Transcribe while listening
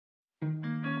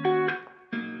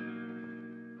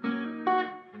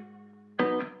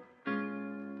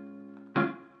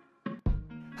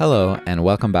Hello, and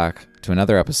welcome back to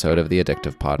another episode of The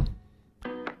Addictive Pod.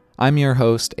 I'm your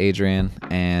host, Adrian,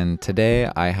 and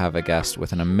today I have a guest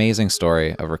with an amazing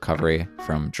story of recovery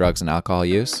from drugs and alcohol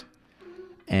use.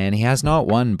 And he has not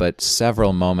one, but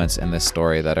several moments in this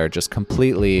story that are just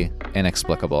completely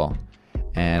inexplicable.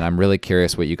 And I'm really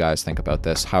curious what you guys think about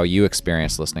this, how you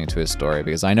experienced listening to his story,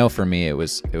 because I know for me it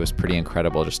was pretty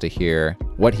incredible just to hear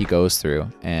what he goes through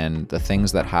and the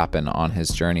things that happen on his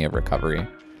journey of recovery.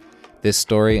 This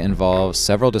story involves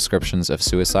several descriptions of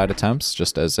suicide attempts,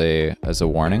 just as a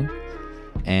warning.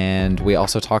 And we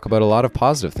also talk about a lot of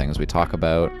positive things. We talk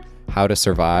about how to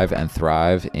survive and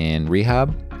thrive in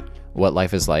rehab, what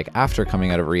life is like after coming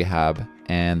out of rehab,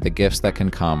 and the gifts that can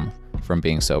come from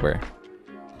being sober.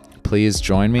 Please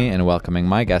join me in welcoming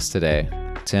my guest today,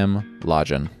 Tim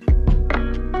Lodgen.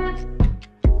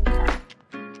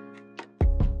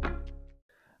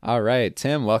 All right,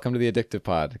 Tim, welcome to the Addictive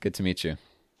Pod. Good to meet you.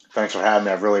 Thanks for having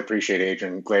me. I really appreciate it,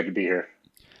 Adrian. Glad to be here.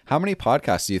 How many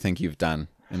podcasts do you think you've done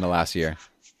in the last year?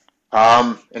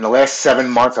 In the last 7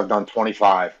 months, I've done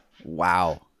 25.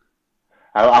 Wow.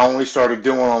 I only started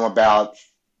doing them about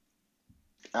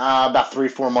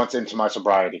 3-4 months into my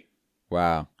sobriety.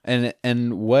 Wow.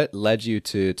 And what led you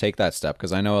to take that step?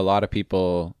 Because I know a lot of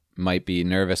people might be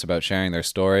nervous about sharing their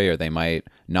story, or they might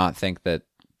not think that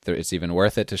it's even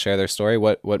worth it to share their story.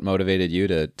 What motivated you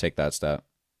to take that step?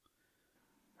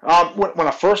 When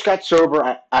I first got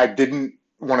sober, I didn't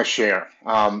want to share.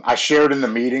 I shared in the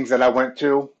meetings that I went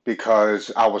to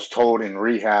because I was told in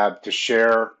rehab to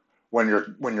share when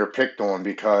you're picked on,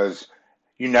 because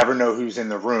you never know who's in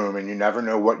the room and you never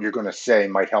know what you're going to say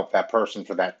might help that person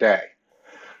for that day.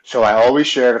 So I always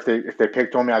shared if they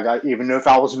picked on me. Even if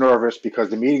I was nervous,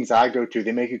 because the meetings I go to,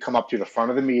 they make you come up to the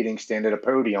front of the meeting, stand at a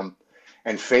podium,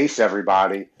 and face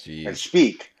everybody. Jeez. And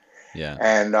speak. Yeah.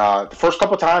 And the first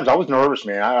couple of times I was nervous,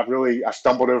 man. I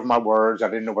stumbled over my words. I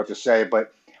didn't know what to say,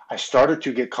 but I started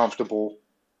to get comfortable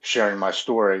sharing my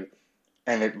story,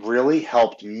 and it really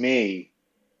helped me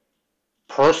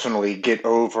personally get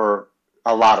over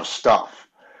a lot of stuff.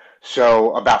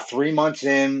 So about 3 months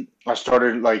in, I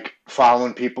started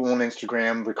following people on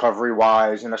Instagram, recovery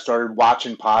wise, and I started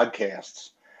watching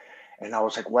podcasts. And I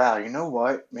was like, wow, you know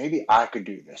what? Maybe I could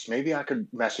do this. Maybe I could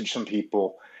message some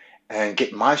people and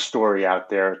get my story out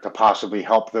there to possibly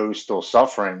help those still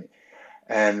suffering.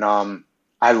 And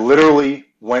I literally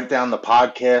went down the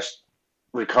podcast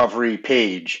recovery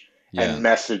page and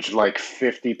messaged like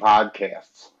 50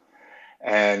 podcasts.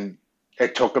 And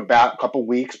it took about a couple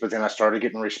weeks, but then I started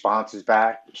getting responses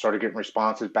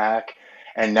back.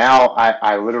 And now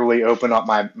I literally open up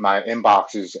my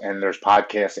inboxes and there's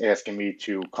podcasts asking me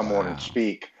to come on and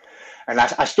speak. And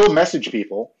I still message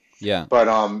people. Yeah. But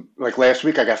like last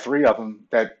week, I got 3 of them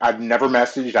that I'd never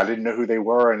messaged. I didn't know who they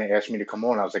were, and they asked me to come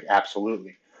on. I was like,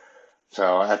 absolutely.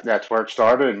 So that's where it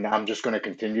started, and I'm just going to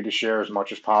continue to share as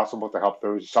much as possible to help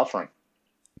those suffering.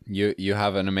 You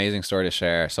have an amazing story to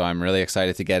share, so I'm really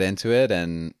excited to get into it.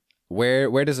 And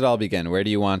where does it all begin? Where do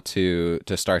you want to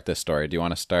start this story? Do you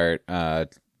want to start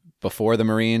before the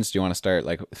Marines? Do you want to start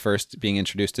first being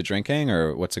introduced to drinking,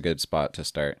 or what's a good spot to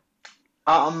start?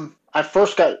 I'll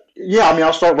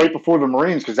start right before the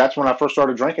Marines, because that's when I first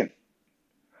started drinking.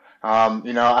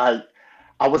 I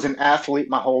was an athlete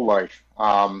my whole life.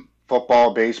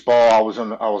 Football, baseball. I was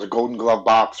a Golden Glove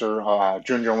boxer,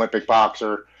 junior Olympic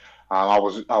boxer. I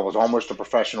was almost a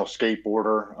professional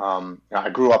skateboarder. I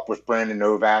grew up with Brandon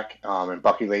Novak and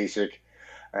Bucky Lasik,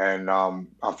 and I'm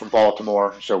from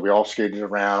Baltimore, so we all skated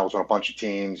around. I was on a bunch of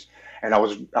teams, and I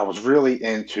was really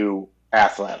into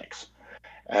athletics.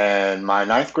 And my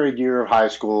 9th grade year of high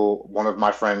school, one of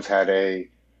my friends had a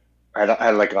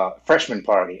freshman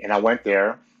party, and I went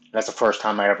there. That's the first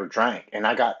time I ever drank, and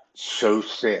I got so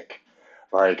sick.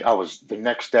 The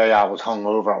next day I was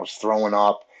hungover, I was throwing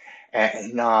up,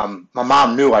 and my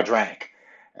mom knew I drank,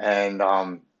 and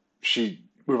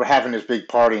we were having this big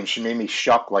party, and she made me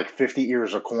shuck like 50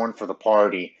 ears of corn for the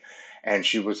party. And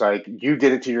she was like, you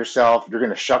did it to yourself. You're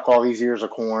going to shuck all these ears of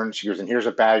corn. She goes, and here's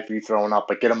a bag for you throwing up,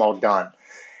 but get them all done.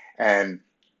 And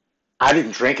I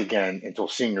didn't drink again until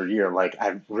senior year.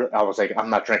 I was like, I'm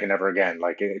not drinking ever again.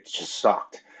 It just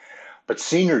sucked. But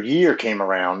senior year came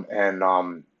around, and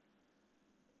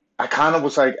I kind of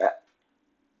was like,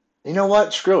 you know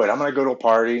what? Screw it. I'm going to go to a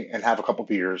party and have a couple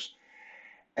beers.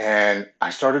 And I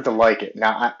started to like it.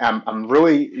 Now I'm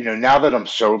really, now that I'm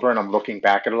sober and I'm looking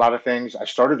back at a lot of things, I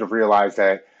started to realize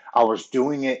that I was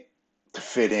doing it to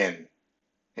fit in.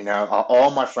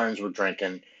 All my friends were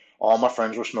drinking. All my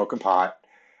friends were smoking pot.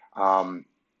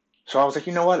 So I was like,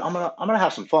 you know what? I'm gonna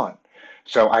have some fun.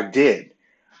 So I did.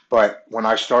 But when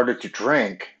I started to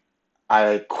drink,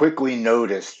 I quickly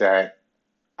noticed that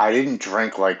I didn't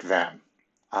drink like them.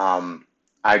 Um,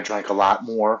 I drank a lot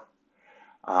more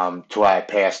till I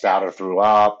passed out or threw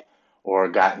up or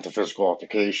got into physical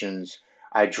altercations.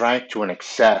 I drank to an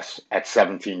excess at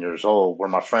 17 years old, where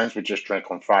my friends would just drink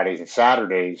on Fridays and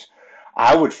Saturdays.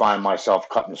 I would find myself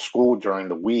cutting school during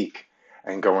the week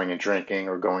and going and drinking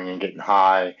or going and getting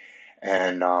high.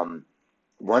 And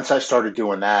once I started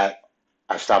doing that,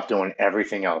 I stopped doing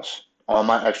everything else. All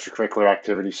my extracurricular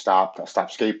activities stopped. I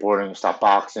stopped skateboarding, I stopped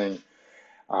boxing,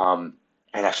 um,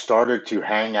 and I started to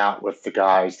hang out with the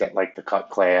guys that like to cut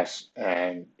class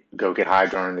and go get high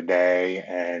during the day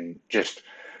and just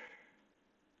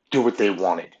do what they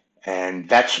wanted.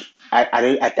 And at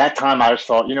that time, I just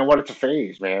thought, you know what, it's a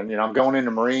phase, man. You know, I'm going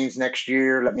into Marines next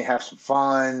year. Let me have some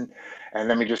fun and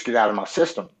let me just get out of my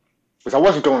system. Because I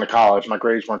wasn't going to college. My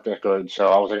grades weren't that good. So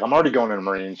I was like, I'm already going to the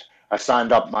Marines. I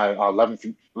signed up my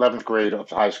 11th grade of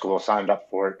high school, signed up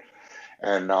for it.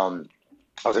 And I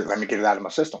was like, let me get it out of my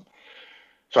system.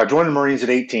 So I joined the Marines at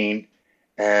 18,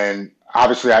 and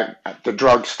obviously the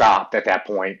drugs stopped at that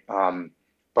point.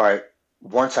 But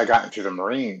once I got into the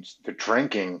Marines, the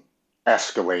drinking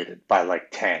escalated by like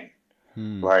 10.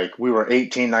 Hmm. Like we were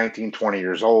 18, 19, 20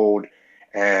 years old,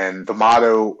 and the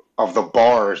motto of the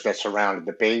bars that surrounded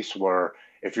the base were,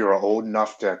 if you're old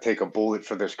enough to take a bullet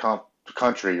for this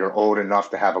country, you're old enough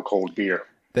to have a cold beer.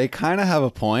 They kind of have a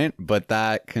point, but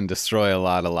that can destroy a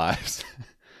lot of lives.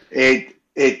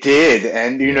 It did,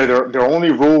 and you know Yeah. their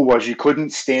only rule was you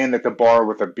couldn't stand at the bar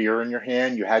with a beer in your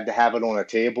hand. You had to have it on a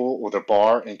table or the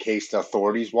bar in case the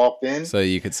authorities walked in. So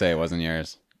you could say it wasn't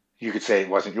yours. You could say it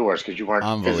wasn't yours because you weren't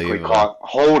physically Unbelievable. caught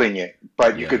holding it,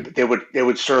 but you Yeah. could. They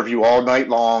would serve you all night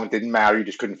long. Didn't matter. You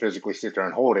just couldn't physically sit there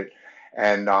and hold it.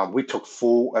 And we took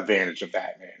full advantage of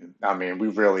that, man. I mean, we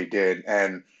really did.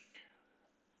 And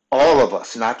all of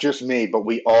us, not just me, but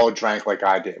we all drank like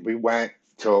I did. We went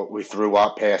till we threw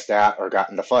up, passed out, or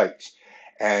got into fights.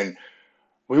 And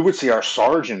we would see our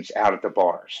sergeants out at the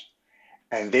bars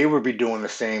and they would be doing the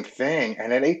same thing.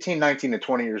 And at 18, 19, and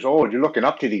 20 years old, you're looking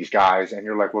up to these guys and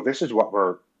you're like, well, this is what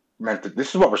we're this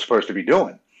is what we're supposed to be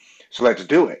doing. So let's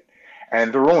do it.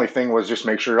 And their only thing was just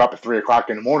make sure you're up at 3 o'clock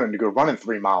in the morning to go running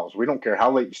 3 miles. We don't care how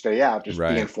late you stay out, just be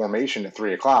in Right. formation at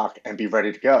 3 o'clock and be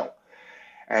ready to go.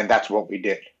 And that's what we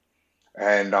did.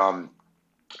 And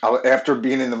after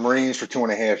being in the Marines for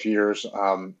 2.5 years,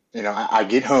 I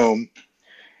get home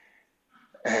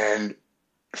and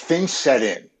things set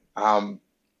in.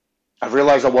 I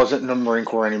realized I wasn't in the Marine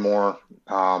Corps anymore.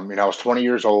 I was 20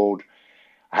 years old.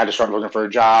 I had to start looking for a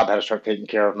job. I had to start taking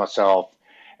care of myself,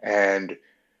 and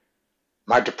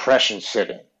my depression set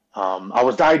in. I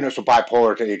was diagnosed with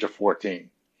bipolar at the age of 14.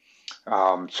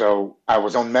 So I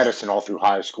was on medicine all through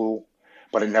high school,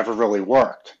 but it never really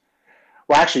worked.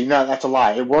 Well, actually, no, that's a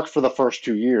lie. It worked for the first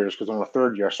 2 years because on the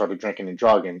third year I started drinking and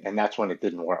drugging, and that's when it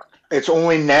didn't work. It's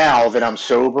only now that I'm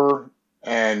sober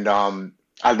and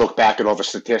I look back at all the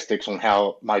statistics on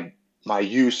how my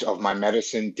use of my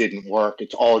medicine didn't work.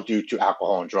 It's all due to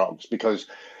alcohol and drugs because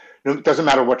it doesn't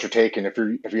matter what you're taking. If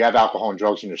you have alcohol and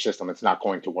drugs in your system, it's not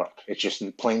going to work. It's just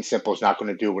plain simple. It's not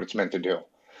going to do what it's meant to do.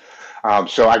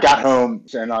 So I got home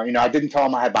and I didn't tell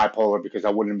them I had bipolar because I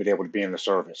wouldn't have been able to be in the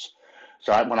service.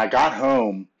 So when I got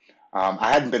home,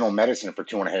 I hadn't been on medicine for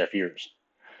 2.5 years.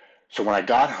 So when I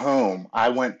got home, I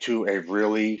went to a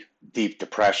really deep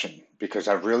depression because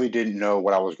I really didn't know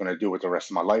what I was going to do with the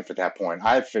rest of my life at that point.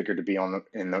 I had figured to be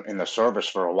in the service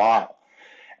for a while,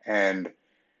 and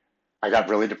I got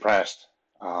really depressed.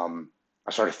 I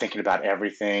started thinking about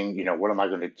everything. What am I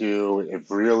going to do? It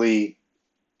really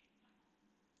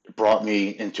brought me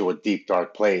into a deep,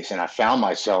 dark place, and I found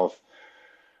myself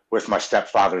with my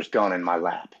stepfather's gun in my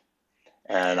lap,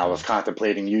 and I was Oh.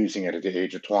 contemplating using it at the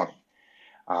age of 20.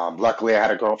 Luckily, I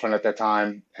had a girlfriend at that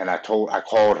time, and I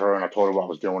called her and I told her what I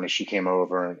was doing, and she came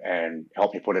over and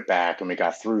helped me put it back, and we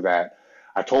got through that.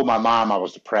 I told my mom I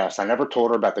was depressed. I never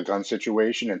told her about the gun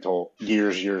situation until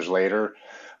years later,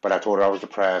 but I told her I was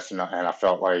depressed and I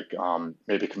felt like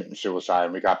maybe committing suicide.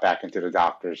 And we got back into the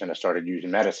doctors, and I started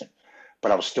using medicine,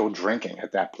 but I was still drinking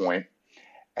at that point,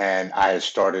 and I had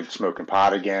started smoking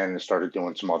pot again and started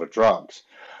doing some other drugs.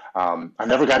 I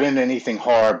never got into anything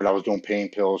hard, but I was doing pain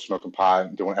pills, smoking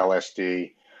pot, doing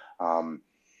LSD. Um,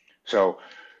 so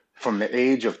from the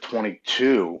age of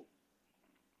 22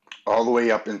 all the way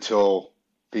up until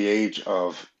the age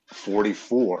of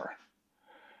 44,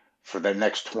 for the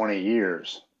next 20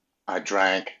 years, I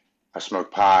drank, I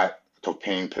smoked pot, I took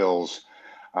pain pills,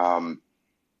 um,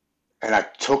 and I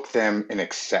took them in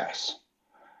excess.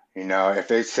 If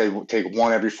they say take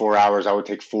one every 4 hours, I would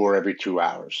take four every 2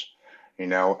 hours. You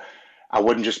know, I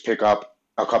wouldn't just pick up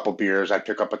a couple beers. I'd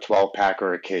pick up a 12 pack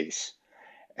or a case,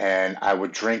 and I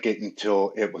would drink it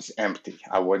until it was empty.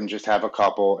 I wouldn't just have a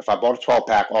couple. If I bought a 12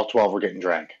 pack, all 12 were getting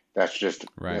drank. Right.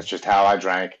 That's just how I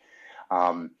drank.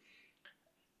 Um,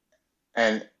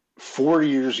 and 4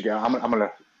 years ago, I'm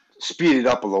gonna speed it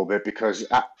up a little bit because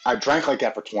I drank like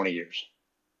that for 20 years.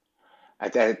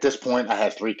 At this point, I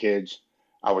had three kids.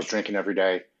 I was drinking every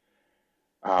day.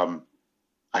 Um,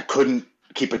 I couldn't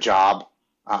keep a job.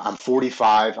 I'm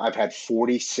 45. I've had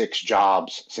 46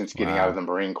 jobs since getting out of Wow. the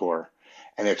Marine Corps,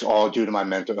 and it's all due to my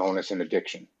mental illness and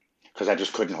addiction because I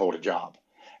just couldn't hold a job.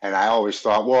 And I always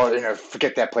thought, well,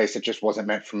 forget that place. It just wasn't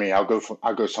meant for me. I'll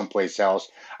go someplace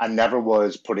else. I never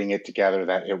was putting it together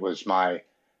that it was my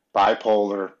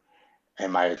bipolar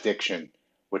and my addiction,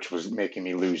 which was making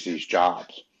me lose these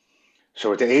jobs.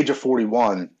 So at the age of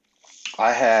 41,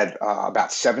 I had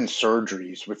about seven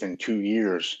surgeries within 2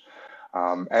 years.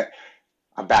 At,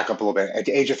 I back up a little bit. At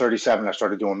the age of 37, I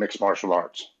started doing mixed martial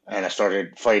arts and I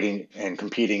started fighting and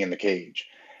competing in the cage.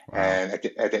 Wow. And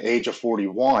at the age of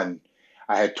 41,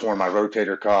 I had torn my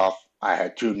rotator cuff. I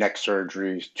had two neck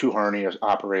surgeries, two hernia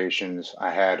operations.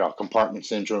 I had a compartment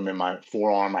syndrome in my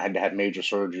forearm. I had to have major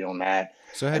surgery on that.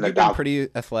 So And had the you been doc, pretty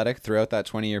athletic throughout that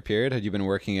 20-year period? Had you been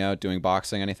working out, doing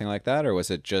boxing, anything like that? Or was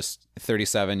it just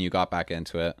 37, you got back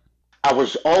into it? I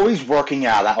was always working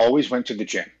out. I always went to the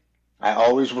gym. I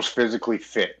always was physically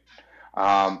fit.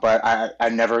 But I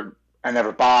never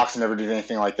boxed, I never did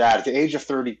anything like that. At the age of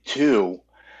 32,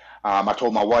 I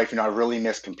told my wife, I really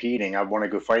miss competing. I want to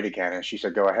go fight again. And she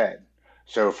said, go ahead.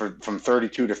 So from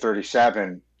 32 to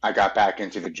 37, I got back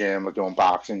into the gym, was doing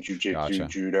boxing, jujitsu, Gotcha.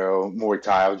 judo, Muay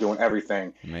Thai. I was doing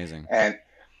everything. Amazing. And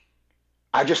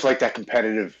I just like that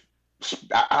competitive.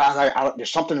 There's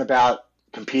something about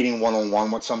competing one on one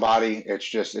with somebody.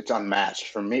 It's unmatched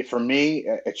for me. For me,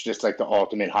 it's just like the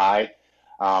ultimate high.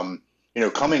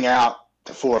 Coming out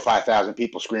to 4 or 5 thousand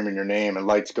people screaming your name and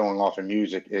lights going off and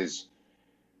music is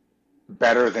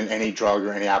better than any drug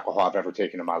or any alcohol I've ever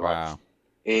taken in my life. Wow.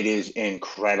 It is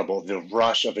incredible. The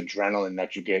rush of adrenaline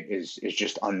that you get is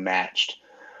just unmatched.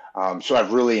 So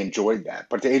I've really enjoyed that.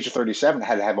 But at the age of 37, I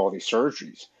had to have all these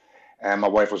surgeries. And my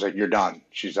wife was like, "You're done."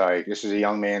 She's like, "This is a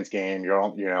young man's game.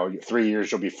 3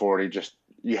 years, you'll be 40. Just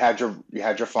you had your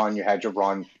fun, you had your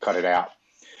run, cut it out."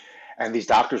 And these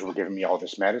doctors were giving me all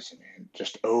this medicine, man,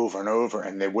 just over and over,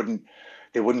 and they wouldn't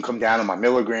come down on my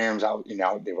milligrams.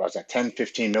 There was at 10,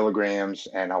 15 milligrams,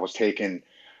 and I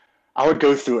would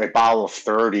go through a bottle of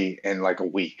 30 in like a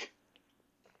week.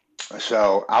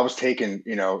 So I was taking,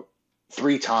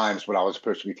 three times what I was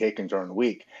supposed to be taking during the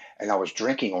week, and I was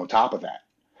drinking on top of that.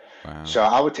 Wow. So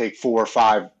I would take 4 or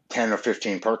 5, 10 or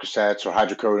 15 Percocets or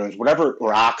hydrocodones, whatever,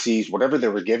 or oxys, whatever they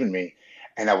were giving me,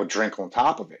 and I would drink on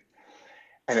top of it.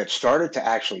 And it started to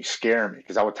actually scare me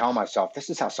because I would tell myself, this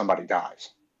is how somebody dies.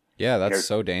 Yeah, You that's know,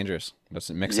 so dangerous. That's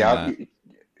mixing yeah, that.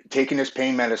 taking this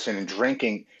pain medicine and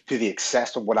drinking to the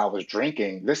excess of what I was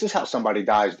drinking, this is how somebody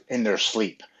dies in their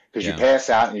sleep because you Yeah. pass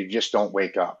out and you just don't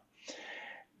wake up.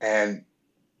 And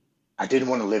I didn't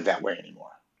want to live that way anymore.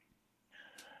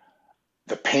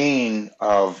 The pain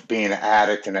of being an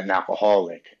addict and an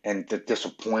alcoholic and the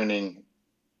disappointing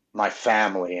my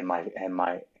family and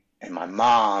my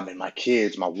mom and my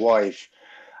kids, my wife,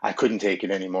 I couldn't take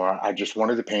it anymore. I just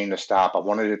wanted the pain to stop. I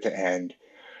wanted it to end.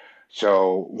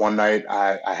 So one night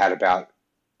I had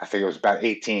I think it was about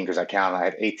 18 because I counted. I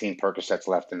had 18 Percocets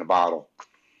left in the bottle.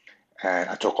 And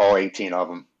I took all 18 of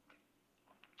them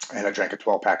and I drank a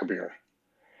 12 pack of beer.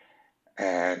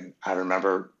 And I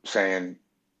remember saying,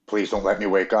 please don't let me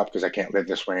wake up because I can't live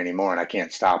this way anymore and I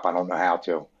can't stop. I don't know how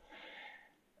to.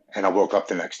 And I woke up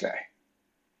the next day.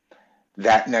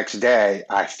 That next day,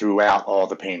 I threw out all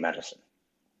the pain medicine.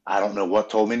 I don't know what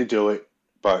told me to do it,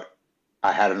 but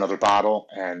I had another bottle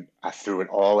and I threw it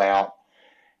all out.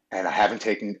 And I haven't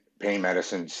taken pain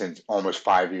medicine since almost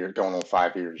 5 years, going on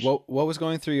 5 years. What was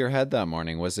going through your head that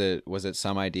morning? Was it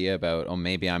some idea about, oh,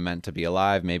 maybe I'm meant to be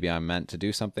alive, maybe I'm meant to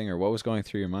do something, or what was going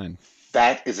through your mind?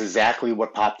 That is exactly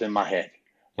what popped in my head.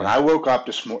 When Yeah. I woke up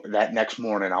that next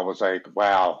morning, I was like,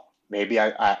 wow, maybe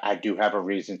I do have a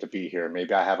reason to be here.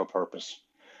 Maybe I have a purpose.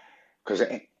 Because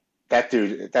that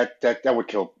dude, that would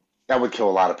kill a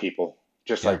lot of people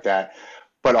just Yeah. like that.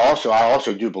 But also, I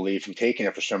also do believe from taking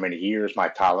it for so many years, my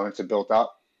tolerance had built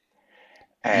up.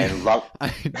 Yeah, And luck,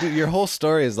 dude, your whole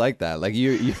story is like that. Like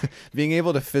you being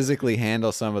able to physically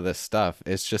handle some of this stuff.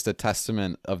 It's just a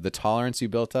testament of the tolerance you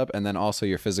built up, and then also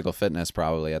your physical fitness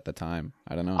probably at the time.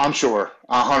 I don't know. I'm sure,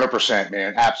 100%,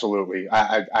 man, absolutely.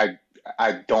 I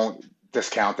don't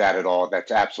discount that at all.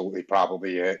 That's absolutely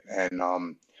probably it.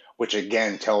 And which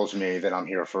again tells me that I'm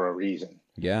here for a reason.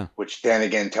 Yeah. which then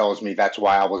again tells me that's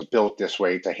why I was built this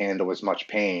way, to handle as much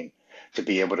pain, to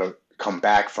be able to come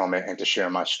back from it and to share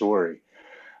my story.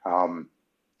 Um,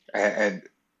 and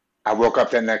I woke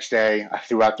up that next day, I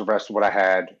threw out the rest of what I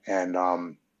had, and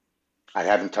I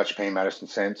haven't touched pain medicine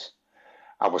since.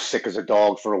 I was sick as a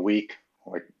dog for a week,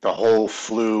 like the whole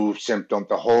flu symptom,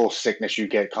 the whole sickness you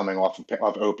get coming off of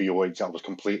opioids. I was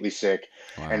completely sick.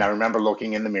 And I Wow. remember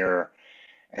looking in the mirror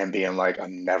and being like,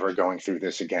 I'm never going through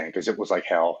this again, because it was like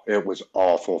hell. It was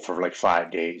awful for like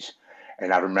 5 days.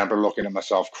 And I remember looking at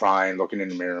myself, crying, looking in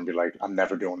the mirror and be like, I'm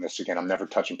never doing this again. I'm never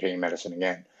touching pain medicine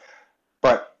again.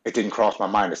 But it didn't cross my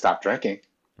mind to stop drinking.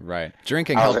 Right.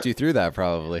 Drinking I was helped like, you through that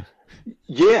probably.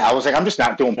 yeah, I was like, I'm just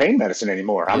not doing pain medicine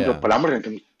anymore. Yeah. But I'm going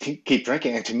to keep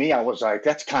drinking. And to me, I was like,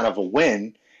 that's kind of a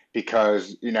win,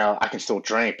 because I can still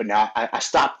drink. But now I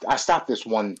stopped. I stopped this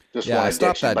Yeah, one I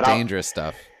stopped addiction. that But I'll dangerous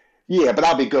stuff. yeah, but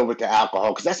I'll be good with the alcohol,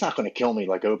 because that's not going to kill me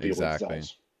like opioids Exactly.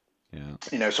 does.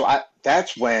 Yeah. So I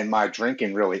that's when my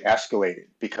drinking really escalated,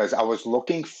 because I was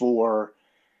looking for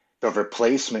the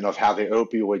replacement of how the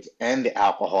opioids and the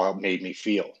alcohol made me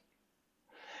feel.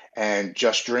 And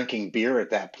just drinking beer at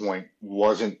that point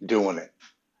wasn't doing it.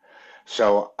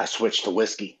 So I switched to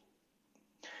whiskey,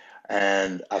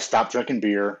 and I stopped drinking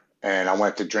beer, and I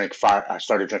went to drink fire. I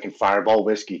started drinking Fireball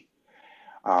whiskey.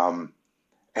 Um,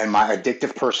 and my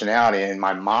addictive personality in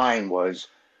my mind was,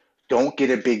 don't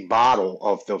get a big bottle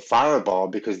of the Fireball,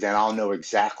 because then I'll know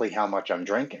exactly how much I'm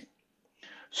drinking.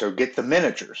 So get the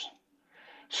miniatures.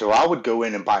 So I would go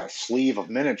in and buy a sleeve of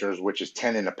miniatures, which is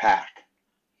 10 in a pack.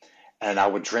 And I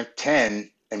would drink 10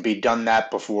 and be done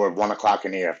that before 1 o'clock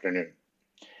in the afternoon.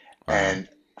 Wow. And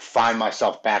find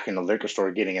myself back in the liquor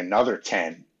store getting another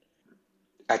 10.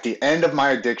 At the end of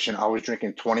my addiction, I was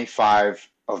drinking 25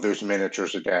 of those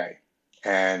miniatures a day.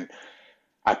 And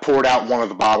I poured out one of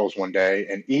the bottles one day,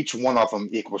 and each one of them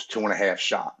equals 2.5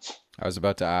 shots. I was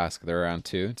about to ask. They're around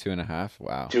two, 2.5.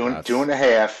 Wow. Two That's and a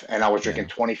half, and I was drinking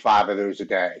yeah. 25 of those a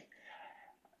day.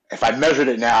 If I measured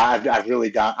it now, I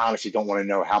really honestly don't want to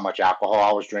know how much alcohol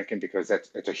I was drinking, because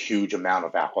it's a huge amount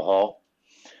of alcohol.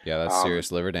 Yeah, that's Um,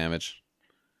 serious liver damage.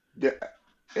 yeah,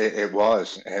 it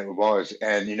was,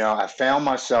 and I found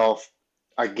myself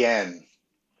again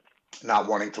not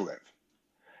wanting to live.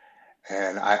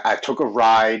 And I took a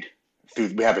ride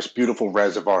through. We have this beautiful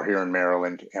reservoir here in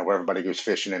Maryland, and where everybody goes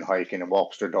fishing and hiking and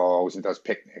walks their dogs and does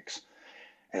picnics.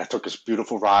 And I took this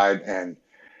beautiful ride, and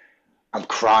I'm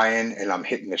crying, and I'm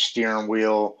hitting the steering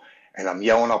wheel, and I'm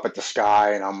yelling up at the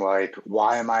sky, and I'm like,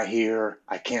 why am I here?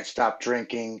 I can't stop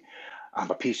drinking.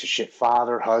 I'm a piece of shit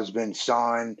father, husband,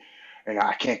 son, and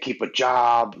I can't keep a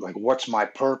job. Like, what's my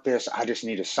purpose? I just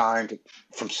need a sign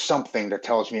from something that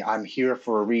tells me I'm here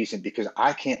for a reason, because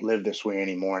I can't live this way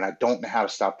anymore, and I don't know how to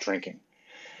stop drinking.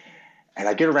 And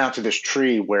I get around to this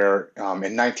tree where, in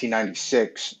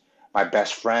 1996, my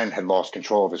best friend had lost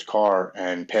control of his car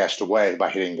and passed away by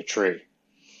hitting the tree.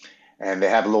 And they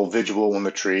have a little visual on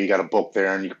the tree. You got a book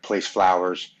there, and you can place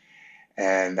flowers,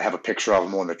 and they have a picture of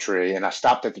him on the tree. And I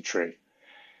stopped at the tree,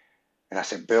 and I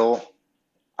said, Bill,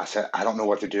 I said, I don't know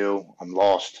what to do. I'm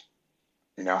lost.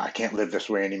 I can't live this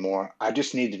way anymore. I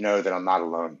just need to know that I'm not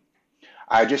alone.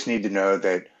 I just need to know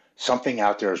that something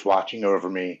out there is watching over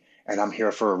me, and I'm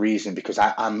here for a reason, because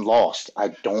I'm lost. I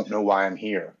don't know why I'm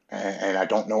here. And I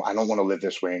don't know. I don't want to live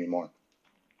this way anymore.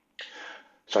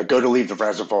 So I go to leave the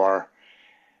reservoir.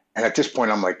 And at this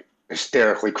point, I'm like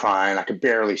hysterically crying. I could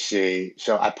barely see.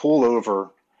 So I pull over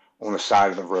on the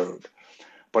side of the road.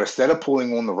 But instead of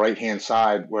pulling on the right hand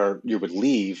side where you would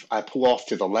leave, I pull off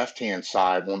to the left hand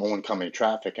side on oncoming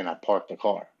traffic, and I park the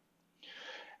car.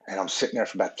 And I'm sitting there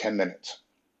for about 10 minutes.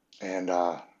 And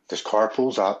this car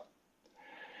pulls up,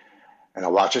 and I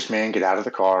watch this man get out of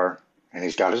the car, and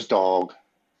he's got his dog,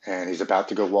 and he's about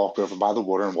to go walk over by the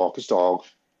water and walk his dog.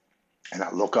 And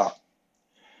I look up,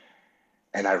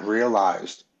 and I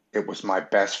realized it was my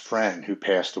best friend who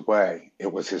passed away.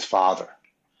 It was his father,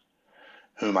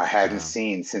 whom I hadn't Wow.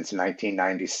 seen since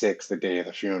 1996, the day of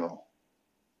the funeral.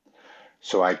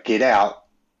 So I get out,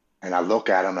 and I look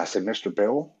at him. And I said, Mr.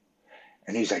 Bill?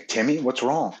 And he's like, Timmy, what's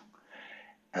wrong?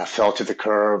 And I fell to the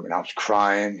curb, and I was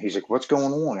crying. He's like, what's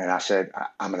going on? And I said,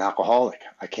 I'm an alcoholic.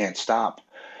 I can't stop.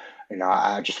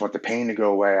 I just want the pain to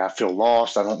go away. I feel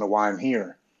lost. I don't know why I'm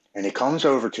here. And he comes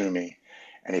over to me,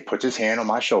 and he puts his hand on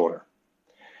my shoulder,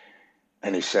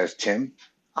 and he says, Tim,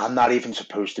 I'm not even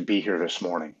supposed to be here this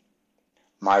morning.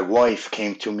 My wife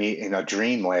came to me in a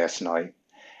dream last night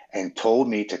and told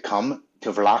me to come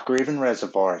to Lochraven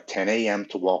Reservoir at 10 a.m.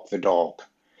 to walk the dog.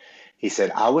 He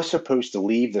said, I was supposed to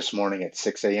leave this morning at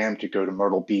 6 a.m. to go to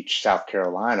Myrtle Beach, South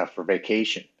Carolina for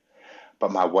vacation,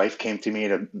 But my wife came to me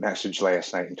in a message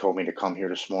last night and told me to come here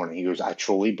this morning. He goes, I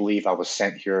truly believe I was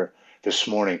sent here this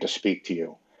morning to speak to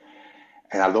you.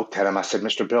 And I looked at him. I said,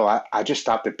 Mr. Bill, I just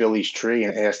stopped at Billy's tree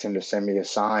and asked him to send me a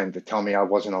sign to tell me I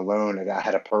wasn't alone and I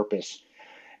had a purpose.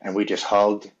 And we just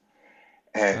hugged.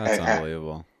 That's And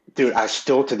unbelievable. dude, I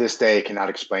still to this day cannot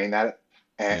explain that.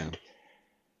 Yeah. And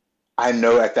I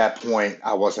know at that point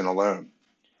I wasn't alone,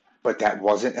 but that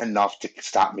wasn't enough to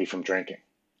stop me from drinking.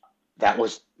 That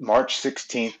was March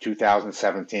 16th,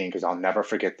 2017, because I'll never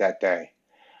forget that day.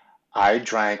 I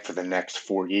drank for the next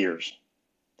 4 years,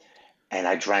 and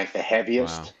I drank the Wow.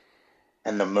 heaviest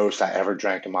and the most I ever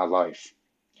drank in my life.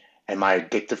 And my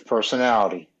addictive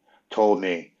personality told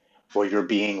me, well, you're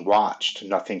being watched.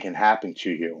 Nothing can happen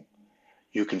to you.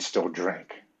 You can still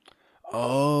drink.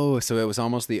 Oh, so it was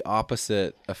almost the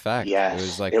opposite effect. It was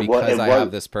Yes, like it was. because It I have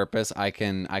was this purpose, I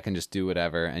can just do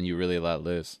whatever and you really let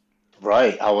loose.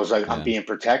 right. I was like, I'm Yeah. being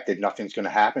protected. Nothing's going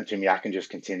to happen to me. I can just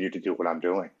continue to do what I'm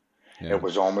doing. It Yeah.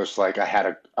 was almost like I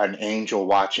had an angel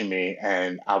watching me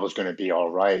and I was going to be all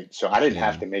right. So I didn't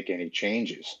have Yeah. to make any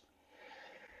changes.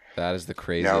 That is the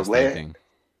You know, craziest thinking.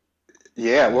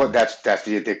 yeah, well, Yeah. that's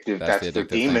the addictive, That's the that's the addictive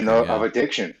demon thinking. of Yeah.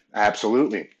 addiction.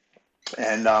 Absolutely.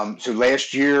 And so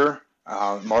last year,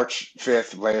 March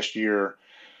 5th, last year,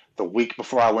 the week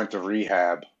before I went to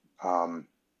rehab, um,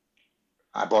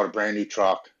 I bought a brand new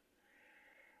truck.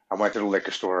 I went to the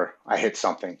liquor store. I hit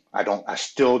something. I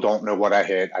still don't know what I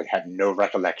hit. I had no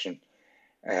recollection.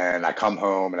 And I come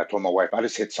home and I told my wife, I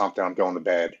just hit something. I'm going to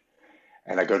bed.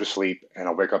 And I go to sleep and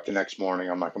I wake up the next morning.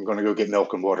 I'm like, I'm going to go get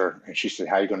milk and water. And she said,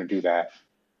 how are you going to do that?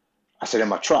 I said, in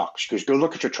my truck. She goes, go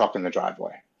look at your truck in the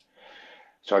driveway.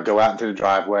 So I go out into the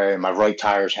driveway and my right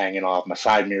tire's hanging off. My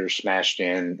side mirror's smashed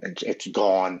in. It's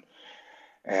gone.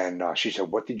 And she said,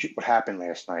 what happened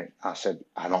last night? I said,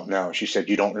 I don't know. She said,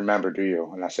 you don't remember, do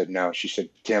you? And I said, no. She said,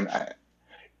 Tim,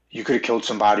 you could have killed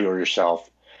somebody or yourself.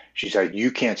 She said,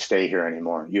 you can't stay here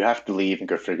anymore. You have to leave and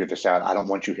go figure this out. I don't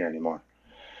want you here anymore.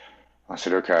 I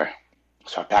said, okay.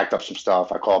 So I packed up some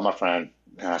stuff. I called my friend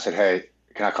and I said, hey,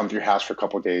 can I come to your house for a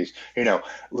couple of days?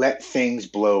 Let things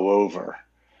blow over,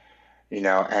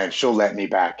 and she'll let me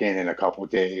back in a couple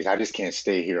of days. I just can't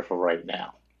stay here for right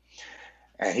now.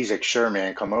 And he's like, sure,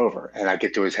 man, come over. And I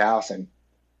get to his house and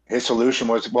his solution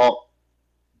was, well,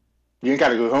 you ain't got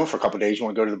to go home for a couple of days. You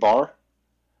want to go to the bar?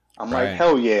 I'm like, Right.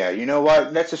 hell yeah. You know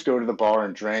what? Let's just go to the bar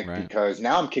and drink Right. because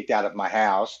now I'm kicked out of my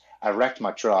house. I wrecked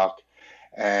my truck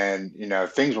and,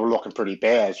 things were looking pretty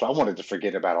bad. So I wanted to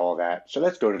forget about all that. So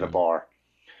let's go to the Yeah. bar.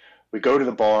 We go to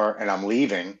the bar and I'm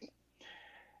leaving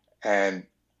and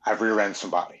I rear end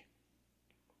somebody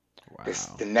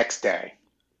Wow. the next day.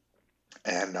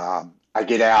 And I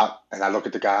get out and I look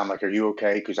at the guy. I'm like, are you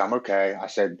okay? Because I'm okay. I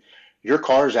said, your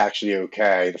car's actually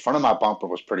okay. The front of my bumper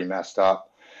was pretty messed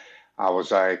up. I was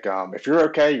like, if you're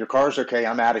okay, your car's okay,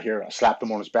 I'm out of here. I slapped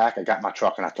him on his back. I got my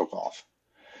truck and I took off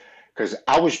because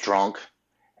I was drunk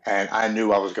and I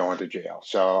knew I was going to jail.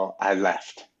 So I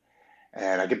left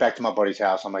and I get back to my buddy's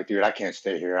house. I'm like, dude, I can't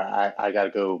stay here. I got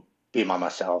to go be by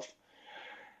myself.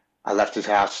 I left his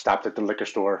house, stopped at the liquor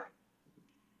store,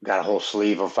 got a whole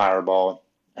sleeve of Fireball,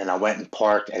 and I went and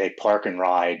parked at a park and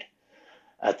ride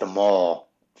at the mall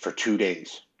for 2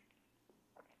 days.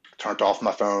 Turned off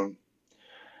my phone,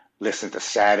 listened to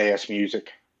sad ass music,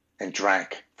 and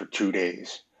drank for 2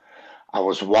 days. I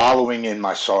was wallowing in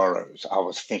my sorrows. I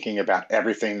was thinking about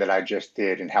everything that I just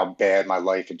did and how bad my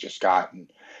life had just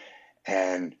gotten.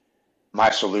 And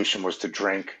my solution was to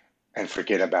drink and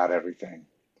forget about everything.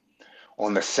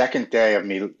 On the second day of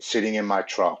me sitting in my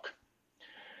truck,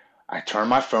 I turned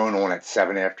my phone on at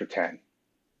 7 after 10.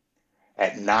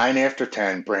 At 9 after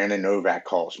 10, Brandon Novak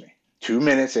calls me. 2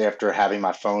 minutes after having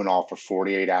my phone off for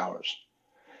 48 hours,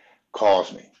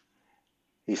 calls me.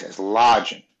 He says,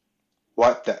 Lodgen,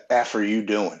 what the F are you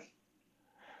doing?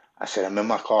 I said, I'm in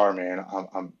my car, man.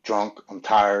 I'm drunk. I'm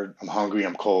tired. I'm hungry.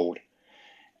 I'm cold.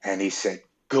 And he said,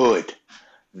 good.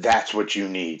 That's what you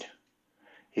need.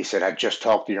 He said, I just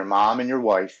talked to your mom and your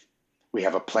wife. We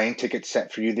have a plane ticket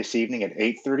set for you this evening at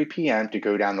 8:30 p.m. to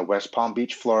go down to West Palm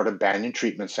Beach, Florida, Banyan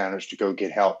Treatment Centers to go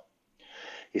get help.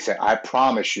 He said, I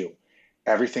promise you,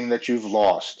 everything that you've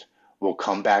lost will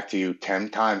come back to you 10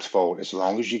 times fold as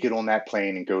long as you get on that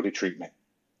plane and go to treatment.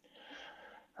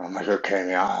 I'm like, okay,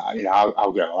 man,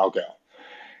 I'll go. I'll go.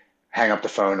 Hang up the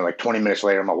phone, and like 20 minutes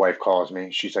later, my wife calls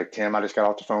me. She's like, Tim, I just got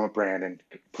off the phone with Brandon.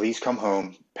 Please come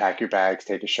home, pack your bags,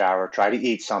 take a shower, try to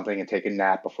eat something, and take a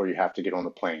nap before you have to get on the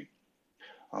plane.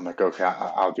 I'm like, okay,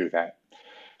 I'll do that.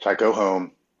 So I go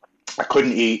home. I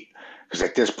couldn't eat because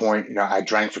at this point, I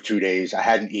drank for 2 days. I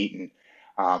hadn't eaten.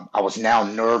 I was now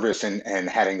nervous and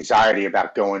had anxiety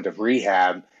about going to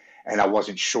rehab. and I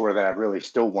wasn't sure that I really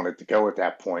still wanted to go at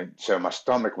that point. So my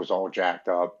stomach was all jacked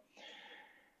up,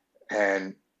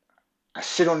 and I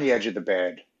sit on the edge of the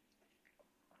bed,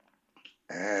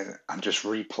 and I'm just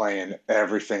replaying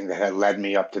everything that had led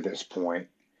me up to this point.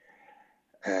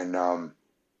 And I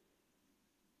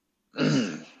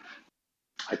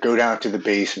go down to the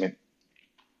basement,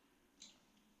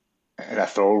 and I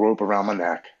throw a rope around my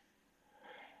neck,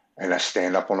 and I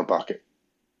stand up on a bucket.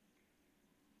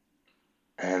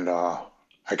 And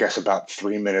I guess about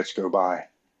 3 minutes go by,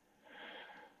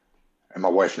 and my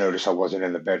wife noticed I wasn't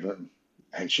in the bedroom,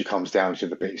 and she comes down to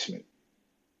the basement,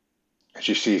 and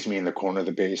she sees me in the corner of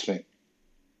the basement,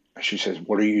 and she says,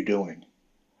 "What are you doing?"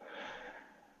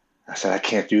 I said, "I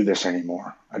can't do this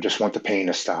anymore. I just want the pain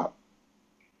to stop."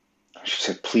 She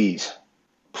said, "Please,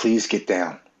 please get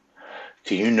down.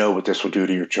 Do you know what this will do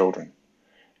to your children?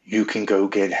 You can go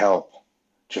get help.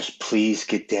 Just please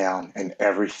get down and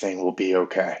everything will be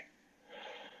okay."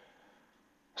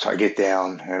 So I get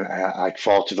down and I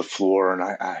fall to the floor, and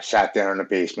I sat there in the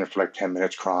basement for like 10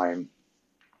 minutes crying.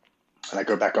 And I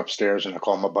go back upstairs and I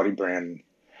call my buddy Brandon.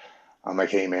 I'm like,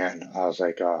 "Hey man," I was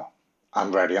like,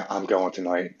 "I'm ready. I'm going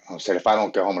tonight." I said, "If I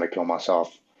don't go, I'm going to kill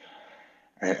myself."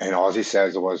 And all he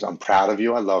says was, "I'm proud of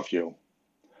you. I love you.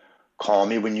 Call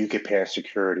me when you get past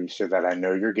security so that I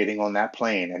know you're getting on that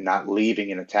plane and not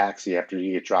leaving in a taxi after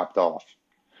you get dropped off."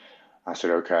 I said,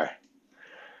 "Okay."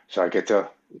 So I get to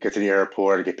the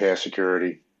airport, I get past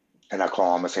security, and I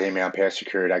call him. I say, "Hey man, I'm past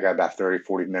security. I got about 30,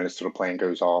 40 minutes till the plane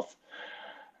goes off.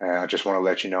 And I just want to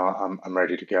let you know I'm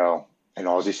ready to go." And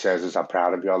all he says is, "I'm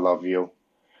proud of you. I love you.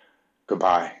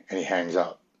 Goodbye." And he hangs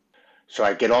up. So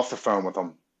I get off the phone with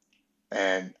him,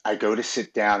 and I go to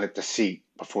sit down at the seat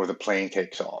before the plane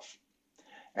takes off.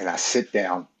 And I sit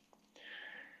down,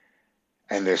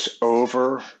 and this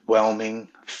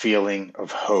overwhelming feeling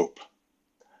of hope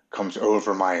comes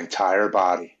over my entire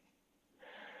body.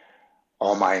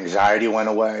 All my anxiety went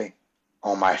away,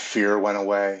 all my fear went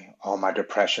away, all my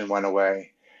depression went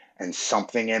away, and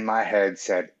something in my head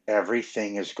said,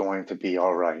 everything is going to be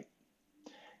all right.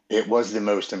 It was the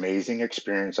most amazing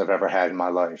experience I've ever had in my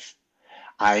life.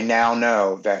 I now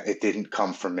know that it didn't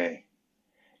come from me.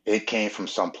 It came from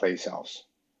someplace else.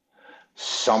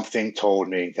 Something told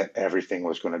me that everything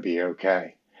was going to be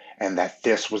okay, and that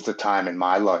this was the time in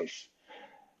my life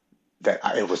that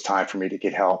it was time for me to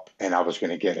get help, and I was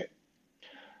going to get it.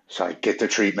 So I get the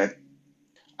treatment.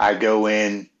 I go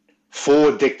in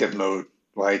full addictive mode.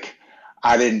 Like,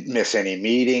 I didn't miss any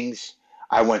meetings.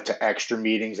 I went to extra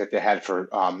meetings that they had for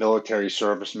military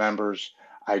service members.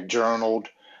 I journaled.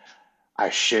 I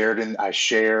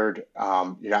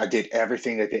did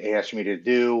everything that they asked me to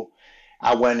do.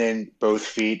 I went in both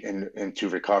feet into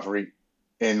recovery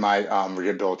in my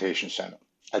rehabilitation center.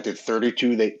 I did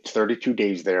 32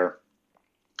 days there.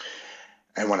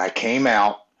 And when I came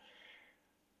out,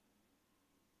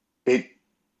 it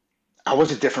I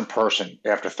was a different person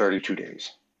after 32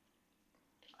 days.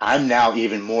 I'm now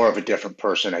even more of a different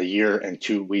person a year and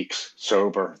 2 weeks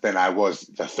sober than I was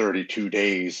the 32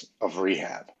 days of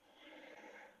rehab.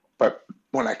 But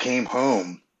when I came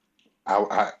home,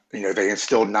 they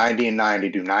instilled 90 and 90,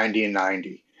 do 90 and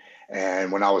 90.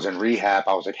 And when I was in rehab,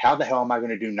 I was like, how the hell am I going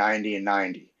to do 90 and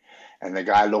 90? And the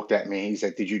guy looked at me. He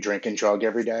said, "Did you drink and drug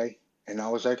every day?" And I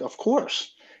was like, "Of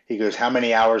course." He goes, "How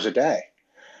many hours a day?"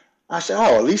 I said,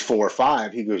 "Oh, at least 4 or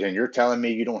 5." He goes, "And you're telling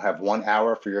me you don't have 1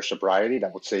 hour for your sobriety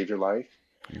that would save your life?"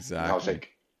 And I was Exactly. like,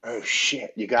 "Oh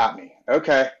shit, you got me."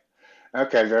 Okay,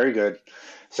 okay, very good.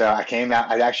 So I came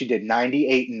out. I actually did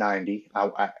 98 and 90.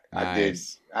 I did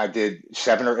Nice. I did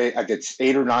 7 or 8. I did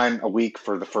 8 or 9 a week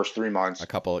for the first 3 months. A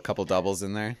couple doubles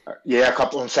in there. Yeah, a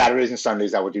couple on Saturdays and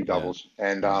Sundays I would do Yeah. doubles,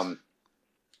 and Nice.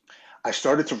 I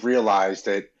started to realize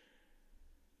that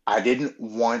I didn't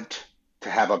want to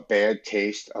have a bad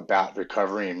taste about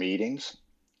recovery and meetings.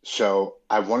 So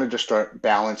I wanted to start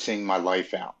balancing my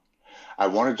life out. I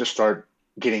wanted to start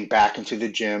getting back into the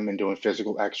gym and doing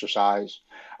physical exercise.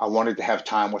 I wanted to have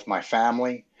time with my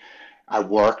family. I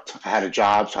worked, I had a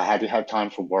job, so I had to have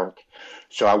time for work.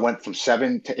 So I went from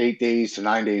 7 to 8 days to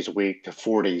 9 days a week to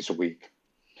 4 days a week.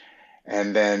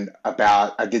 And then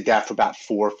I did that for about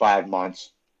 4 or 5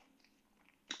 months.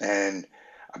 And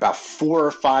about 4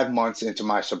 or 5 months into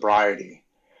my sobriety,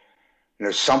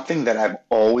 something that I've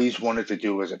always wanted to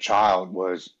do as a child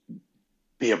was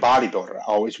be a bodybuilder. I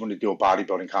always wanted to do a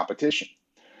bodybuilding competition.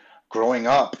 Growing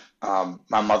up,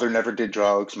 my mother never did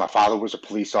drugs. My father was a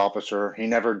police officer. He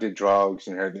never did drugs.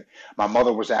 And my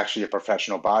mother was actually a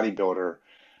professional bodybuilder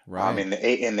Right. in the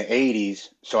 '80s.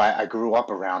 So I grew up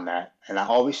around that, and I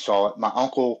always saw it. My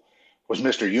uncle was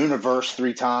Mr. Universe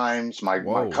 3 times. My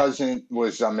Whoa. cousin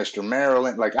was Mr.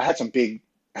 Maryland. Like I had some big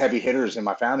heavy hitters in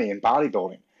my family in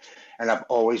bodybuilding, and I've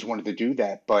always wanted to do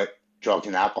that, but drugs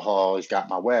and alcohol always got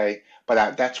my way.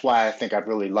 But that's why I think I've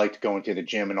really liked going to the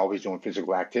gym and always doing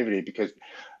physical activity because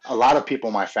a lot of people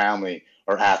in my family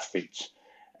are athletes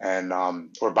and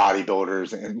or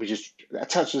bodybuilders, and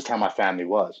that's just how my family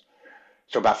was.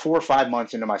 So about 4 or 5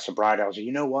 months into my sobriety, I was like,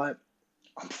 you know what?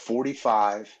 I'm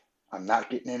 45. I'm not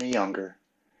getting any younger.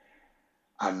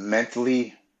 I'm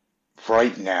mentally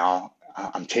right now.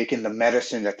 I'm taking the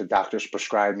medicine that the doctors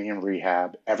prescribed me in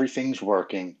rehab. Everything's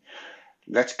working.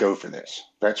 Let's go for this.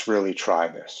 Let's really try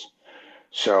this.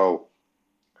 So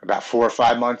about 4 or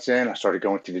 5 months in, I started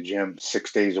going to the gym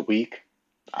 6 days a week.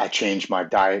 I changed my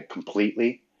diet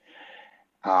completely.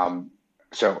 Um,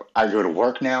 so I go to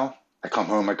work now. I come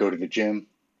home. I go to the gym.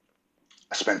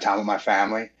 I spend time with my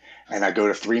family, and I go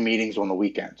to 3 meetings on the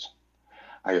weekends.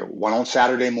 I go one on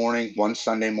Saturday morning, one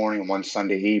Sunday morning, and one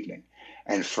Sunday evening.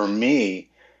 And for me,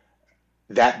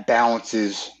 that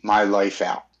balances my life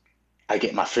out. I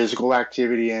get my physical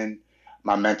activity in,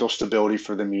 my mental stability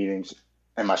for the meetings,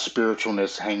 and my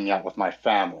spiritualness hanging out with my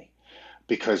family.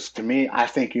 Because to me, I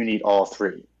think you need all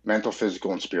three, mental,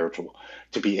 physical, and spiritual,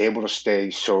 to be able to stay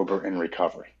sober in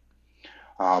recovery.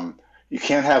 You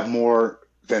can't have more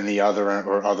than the other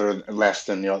or other less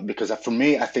than the other because for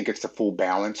me, I think it's the full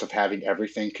balance of having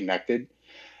everything connected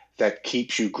that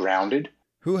keeps you grounded.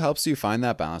 Who helps you find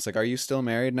that balance? Like, are you still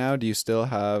married now? Do you still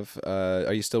have,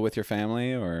 are you still with your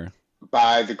family or?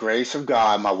 By the grace of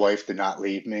God, my wife did not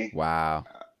leave me Wow.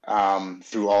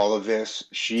 through all of this.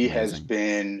 It's She has amazing.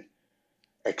 been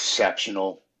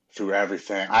exceptional through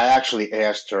everything. I actually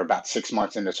asked her about 6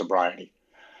 months into sobriety.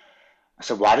 I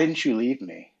said, "Why didn't you leave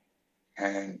me?"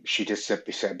 And she just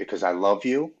simply said, "Because I love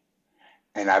you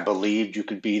and I believed you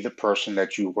could be the person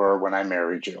that you were when I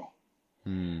married you."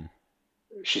 Hmm.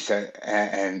 She said,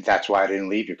 and that's why I didn't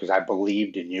leave you because I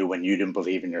believed in you when you didn't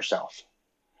believe in yourself.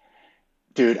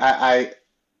 Dude, I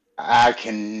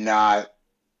cannot,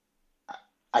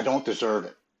 I don't deserve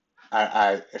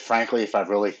it. Frankly, if I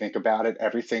really think about it,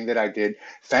 everything that I did,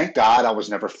 thank God I was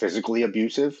never physically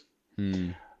abusive.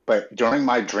 Hmm. But during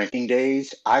my drinking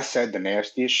days, I said the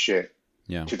nastiest shit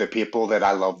Yeah. to the people that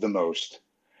I love the most.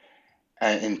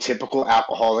 And in typical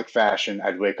alcoholic fashion,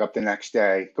 I'd wake up the next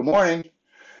day, good morning.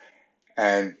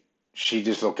 And she'd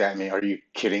just look at me, are you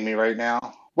kidding me right now?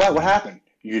 What Yeah. happened?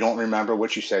 You don't remember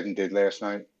what you said and did last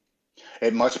night?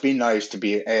 It must be nice to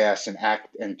be an ass and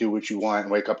act and do what you want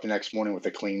and wake up the next morning with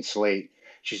a clean slate.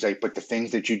 She's like, but the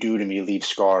things that you do to me leave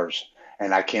scars,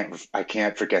 and I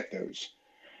can't forget those.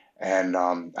 And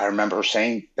I remember her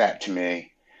saying that to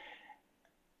me,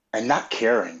 and not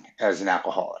caring as an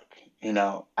alcoholic.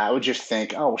 I would just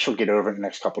think, oh, well, she'll get over it in the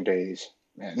next couple of days.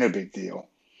 Man, no big deal.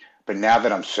 But now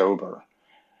that I'm sober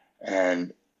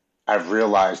and I've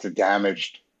realized the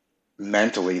damage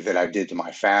mentally that I did to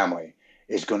my family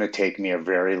is going to take me a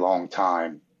very long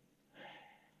time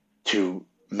to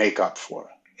make up for.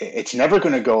 It's never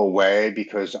going to go away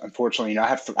because unfortunately, I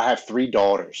have 3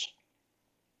 daughters,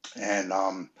 and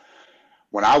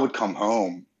when I would come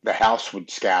home, the house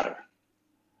would scatter.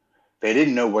 They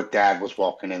didn't know what dad was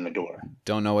walking in the door.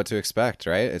 Don't know what to expect,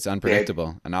 right? It's They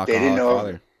unpredictable. An they didn't alcoholic know if,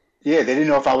 father. yeah, they didn't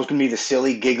know if I was going to be the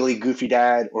silly, giggly, goofy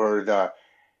dad or the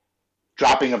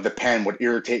dropping of the pen would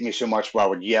irritate me so much where I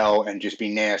would yell and just be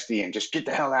nasty and just get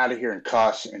the hell out of here and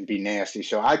cuss and be nasty.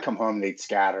 So I'd come home, they'd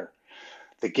scatter.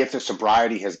 The gift of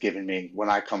sobriety has given me when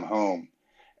I come home,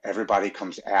 everybody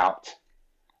comes out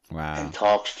and Wow.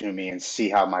 talks to me and see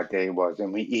how my day was.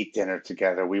 And we eat dinner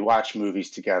together. We watch movies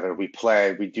together. We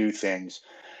play. We do things.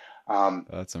 Um,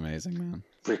 That's amazing, man.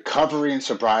 Recovery and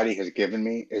sobriety has given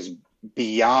me is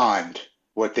beyond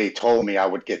what they told me I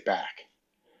would get back.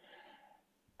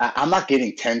 I'm not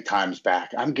getting 10 times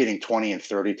back. I'm getting 20 and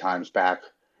 30 times back.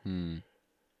 Hmm.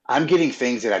 I'm getting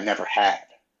things that I never had,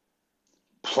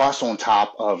 plus on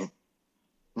top of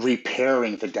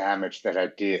repairing the damage that I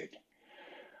did.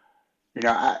 You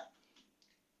know,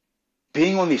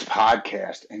 being on these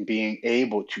podcasts and being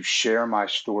able to share my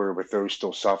story with those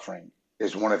still suffering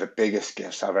is one of the biggest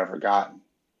gifts I've ever gotten.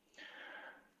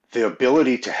 The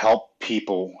ability to help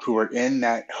people who are in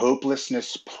that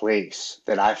hopelessness place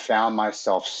that I found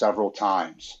myself several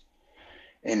times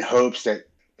in hopes that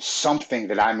something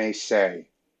that I may say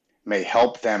may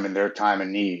help them in their time of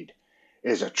need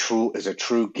is a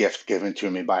true gift given to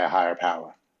me by a higher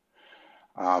power.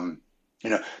 Um, you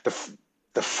know,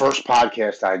 the first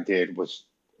podcast I did was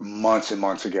months and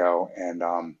months ago,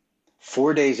 and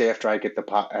 4 days after I do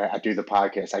the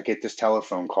podcast, I get this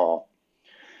telephone call,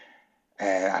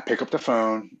 and I pick up the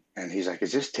phone, and he's like,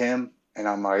 "Is this Tim?" And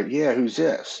I'm like, yeah, who's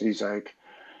this? He's like,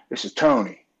 this is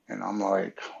Tony. And I'm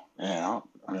like, man, I don't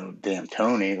know, damn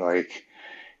Tony. Like,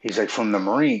 he's like, from the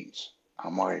Marines.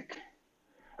 I'm like,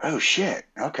 oh shit,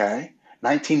 okay.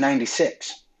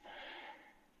 1996.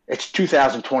 It's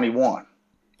 2021.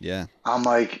 Yeah. I'm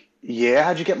like, yeah,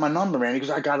 how'd you get my number, man? He goes,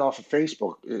 I got it off of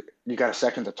Facebook. You got a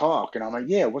second to talk? And I'm like,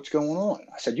 yeah, what's going on?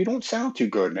 I said, you don't sound too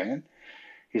good, man.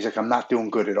 He's like, I'm not doing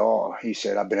good at all. He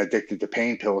said, I've been addicted to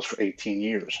pain pills for 18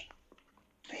 years.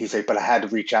 He's like, but I had to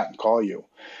reach out and call you.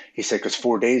 He said, because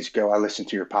 4 days ago, I listened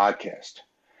to your podcast.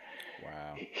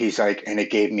 Wow. He's like, and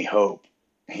it gave me hope.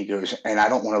 He goes, and I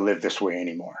don't want to live this way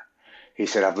anymore. He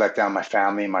said, I've let down my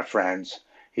family and my friends.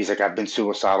 He's like, I've been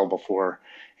suicidal before.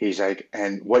 He's like,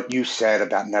 and what you said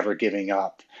about never giving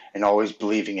up and always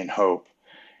believing in hope,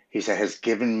 he said, has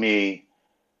given me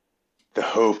the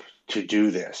hope to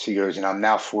do this. He goes, and I'm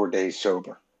now 4 days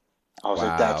sober. I was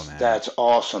like, Wow, man. that's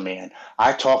awesome, man.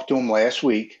 I talked to him last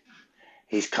week.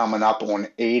 He's coming up on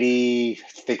 80, I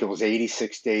think it was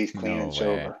 86 days clean No and way.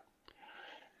 sober. This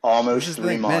Almost is the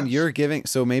three thing, man. months. You're giving,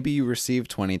 so maybe you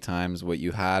received 20 times what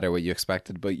you had or what you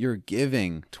expected, but you're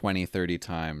giving 20, 30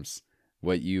 times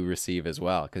what you receive as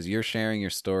well because you're sharing your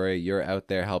story. You're out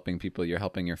there helping people, you're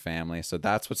helping your family. So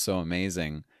that's what's so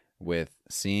amazing with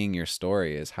seeing your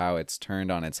story is how it's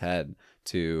turned on its head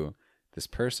to this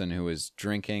person who was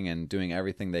drinking and doing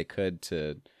everything they could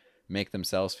to make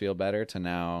themselves feel better to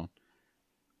now.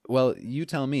 Well, you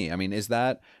tell me. I mean, is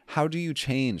that how do you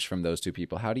change from those two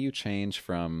people? How do you change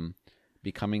from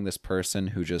becoming this person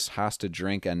who just has to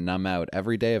drink and numb out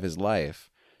every day of his life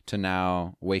to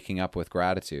now waking up with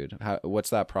gratitude?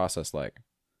 What's that process like?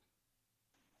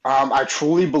 I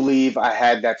truly believe I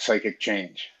had that psychic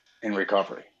change in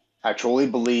recovery. I truly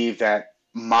believe that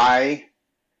my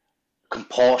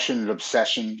compulsion and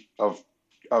obsession of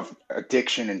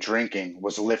addiction and drinking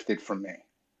was lifted from me.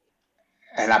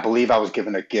 And I believe I was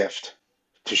given a gift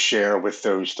to share with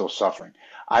those still suffering.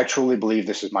 I truly believe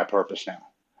this is my purpose now.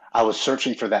 I was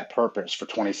searching for that purpose for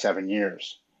 27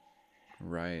 years.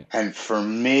 Right. And for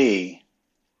me,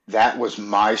 that was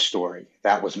my story.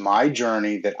 That was my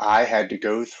journey that I had to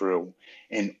go through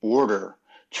in order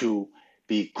to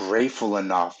be grateful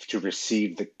enough to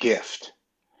receive the gift.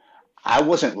 I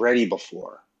wasn't ready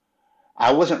before.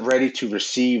 I wasn't ready to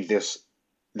receive this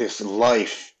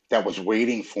life that was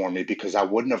waiting for me because I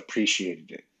wouldn't have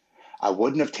appreciated it. I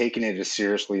wouldn't have taken it as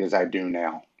seriously as I do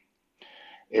now.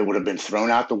 It would have been thrown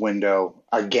out the window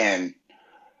again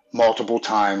multiple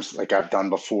times like I've done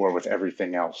before with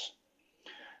everything else.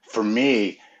 For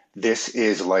me, this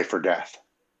is life or death.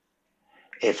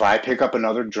 If I pick up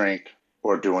another drink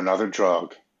or do another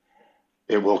drug,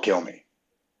 it will kill me.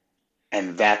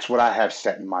 And that's what I have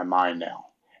set in my mind now.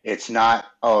 It's not,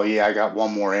 oh, yeah, I got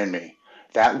one more in me.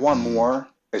 That one Mm. more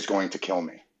is going to kill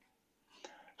me.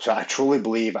 So I truly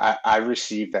believe I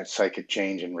received that psychic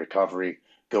change in recovery,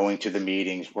 going to the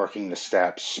meetings, working the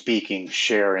steps, speaking,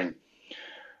 sharing.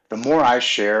 The more I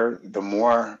share, the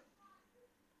more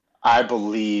I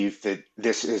believe that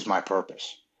this is my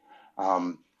purpose.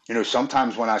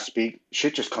 Sometimes when I speak,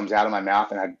 shit just comes out of my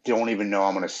mouth and I don't even know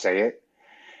I'm going to say it.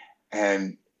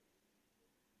 And,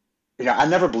 I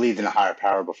never believed in a higher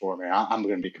power before, man. I'm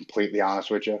going to be completely honest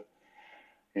with you.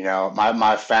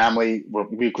 My family,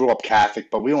 we grew up Catholic,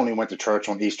 but we only went to church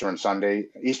on Easter Sunday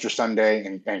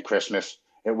and Christmas.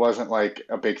 It wasn't like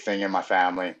a big thing in my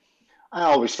family. I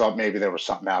always thought maybe there was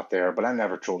something out there, but I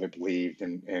never truly believed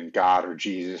in God or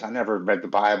Jesus. I never read the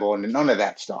Bible and none of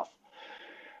that stuff.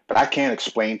 But I can't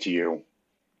explain to you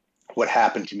what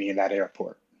happened to me in that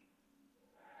airport.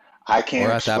 I Or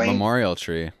can't at that explain. memorial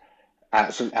tree. I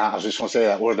was just going to say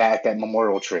that, or that at that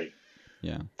memorial tree.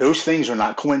 Yeah. Those things are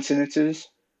not coincidences.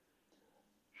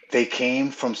 They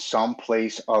came from some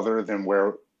place other than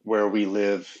where we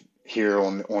live here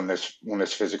on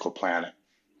this physical planet.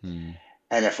 Mm.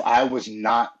 And if I was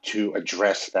not to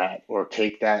address that or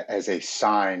take that as a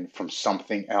sign from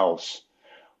something else,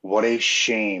 what a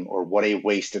shame or what a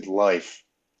wasted life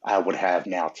I would have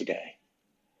now today.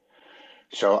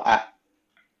 So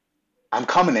I'm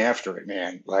coming after it,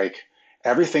 man. Like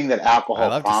everything that I alcohol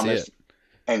love to see it. promised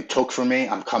and took from me,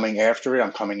 I'm coming after it.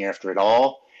 I'm coming after it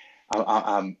all.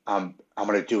 I'm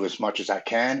going to do as much as I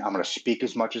can. I'm going to speak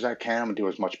as much as I can. I'm going to do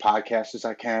as much podcast as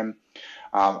I can.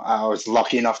 I was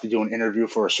lucky enough to do an interview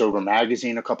for a sober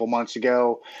magazine a couple months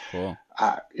ago. Cool.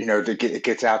 It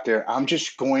gets out there.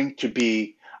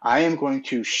 I am going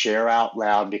to share out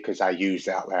loud because I used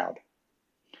out loud.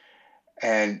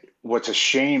 And what's a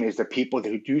shame is the people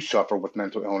who do suffer with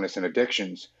mental illness and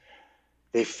addictions,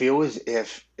 they feel as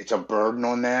if it's a burden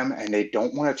on them and they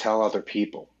don't want to tell other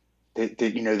people. They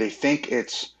think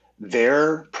it's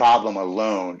their problem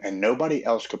alone, and nobody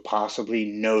else could possibly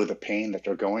know the pain that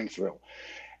they're going through.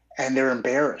 And they're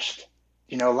embarrassed.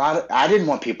 I didn't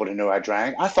want people to know I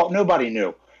drank. I thought nobody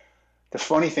knew. The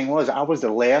funny thing was, I was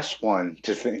the last one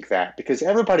to think that because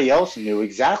everybody else knew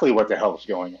exactly what the hell was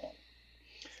going on.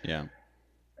 Yeah.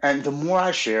 And the more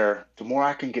I share, the more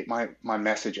I can get my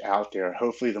message out there.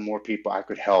 Hopefully, the more people I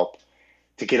could help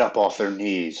to get up off their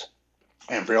knees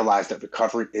and realize that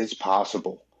recovery is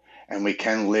possible and we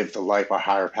can live the life our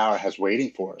higher power has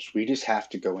waiting for us. We just have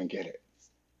to go and get it.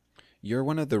 You're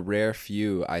one of the rare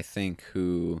few, I think,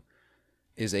 who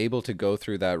is able to go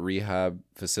through that rehab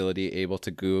facility, able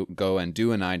to go and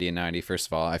do a 90 and 90. First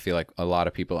of all, I feel like a lot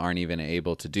of people aren't even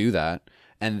able to do that.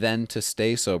 And then to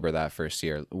stay sober that first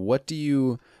year. What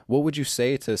would you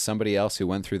say to somebody else who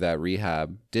went through that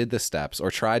rehab, did the steps or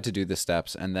tried to do the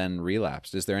steps and then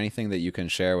relapsed? Is there anything that you can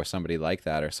share with somebody like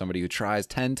that, or somebody who tries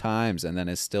 10 times and then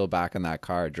is still back in that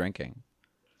car drinking?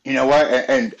 You know what?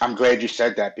 And I'm glad you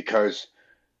said that because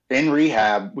in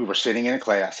rehab, we were sitting in a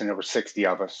class and there were 60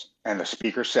 of us. And the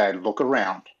speaker said, look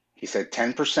around. He said,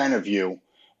 10% of you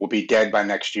will be dead by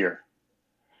next year.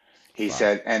 He Fuck.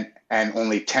 said, and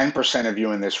only 10% of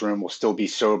you in this room will still be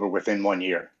sober within 1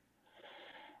 year.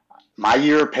 My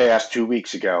year passed 2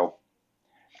 weeks ago.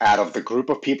 Out of the group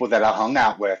of people that I hung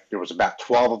out with, there was about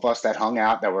 12 of us that hung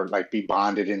out that were like be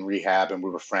bonded in rehab and we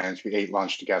were friends. We ate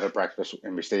lunch together, breakfast,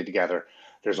 and we stayed together.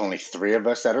 There's only 3 of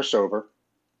us that are sober.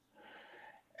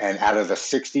 And out of the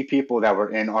 60 people that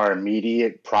were in our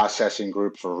immediate processing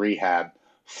group for rehab,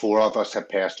 4 of us have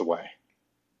passed away.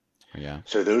 Yeah.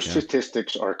 So those Yeah.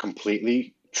 statistics are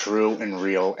completely true and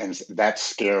real. And that's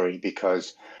scary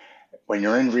because when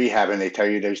you're in rehab and they tell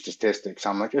you those statistics,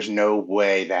 I'm like, there's no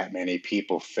way that many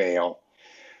people fail.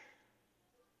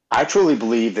 I truly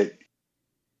believe that,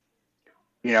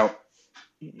 you know,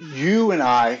 you and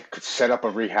I could set up a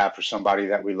rehab for somebody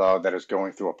that we love that is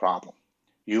going through a problem.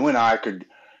 You and I could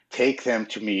take them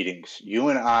to meetings. You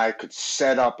and I could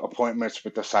set up appointments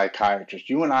with the psychiatrist.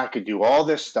 You and I could do all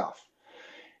this stuff.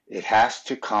 It has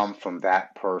to come from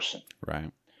that person.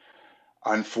 Right.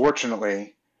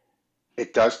 Unfortunately,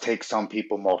 it does take some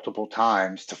people multiple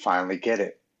times to finally get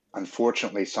it.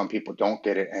 Unfortunately, some people don't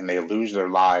get it and they lose their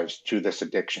lives to this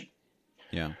addiction.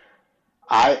 Yeah.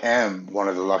 I am one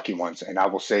of the lucky ones, and I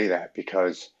will say that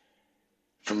because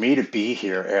for me to be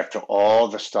here after all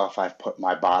the stuff I've put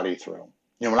my body through.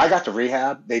 When I got to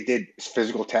rehab, they did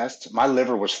physical tests. My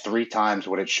liver was 3 times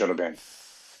what it should have been.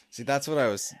 See, that's what I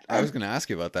was And going to ask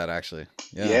you about that actually.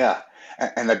 Yeah. yeah,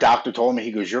 and the doctor told me,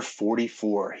 he goes, you're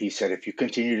 44. He said, if you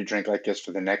continue to drink like this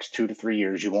for the next 2 to 3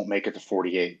 years, you won't make it to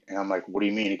 48. And I'm like, what do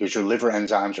you mean? He goes, your liver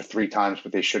enzymes are 3 times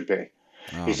what they should be.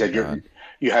 He Oh my said, God.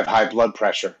 you have high blood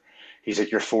pressure. He said,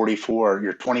 you're 44.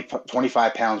 You're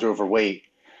 25 pounds overweight.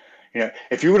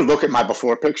 If you were to look at my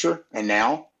before picture and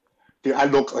now, dude, I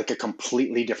look like a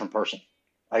completely different person.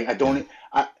 I Yeah. don't.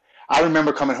 I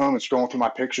remember coming home and scrolling through my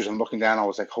pictures and looking down. I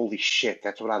was like, holy shit,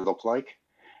 that's what I look like.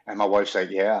 And my wife's like,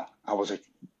 yeah. I was like,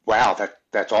 wow,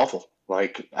 that's awful.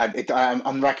 Like, I'm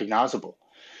unrecognizable.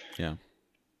 Yeah.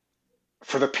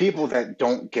 For the people that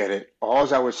don't get it,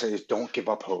 all I would say is don't give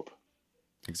up hope.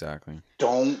 Exactly.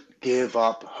 Don't give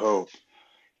up hope.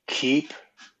 Keep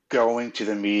going to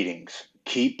the meetings.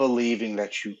 Keep believing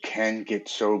that you can get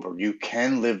sober. You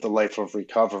can live the life of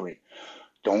recovery.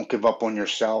 Don't give up on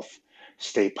yourself.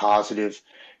 Stay positive.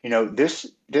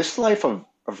 This life of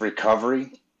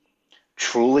recovery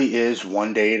truly is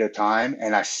one day at a time.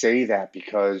 And I say that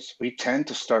because we tend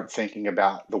to start thinking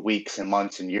about the weeks and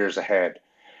months and years ahead.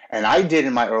 And I did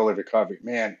in my early recovery.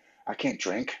 Man, I can't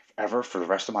drink ever for the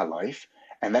rest of my life.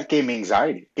 And that gave me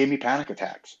anxiety, gave me panic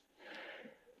attacks.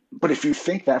 But if you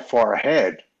think that far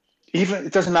ahead, even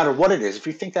it doesn't matter what it is, if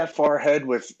you think that far ahead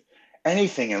with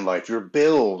anything in life, your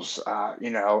bills,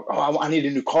 oh, I need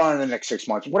a new car in the next 6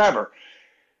 months, whatever,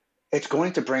 it's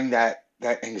going to bring that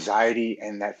anxiety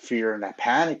and that fear and that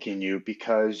panic in you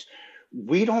because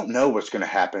we don't know what's going to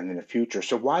happen in the future.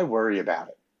 So why worry about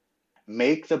it?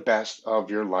 Make the best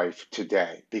of your life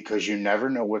today because you never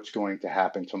know what's going to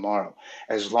happen tomorrow.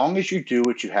 As long as you do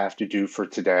what you have to do for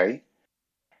today,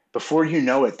 before you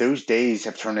know it, those days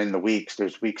have turned into weeks,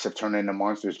 those weeks have turned into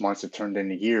months, those months have turned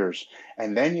into years.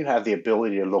 And then you have the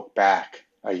ability to look back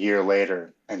a year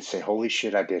later and say, holy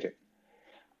shit, I did it.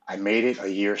 I made it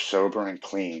a year sober and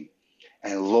clean.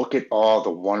 And look at all the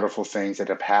wonderful things that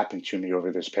have happened to me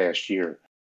over this past year.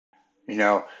 You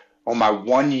know, on my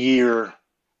 1 year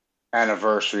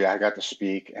anniversary, I got to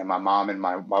speak, and my mom and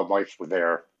my wife were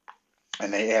there,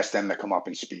 and they asked them to come up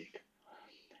and speak.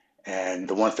 And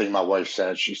the one thing my wife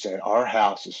said, she said, our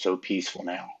house is so peaceful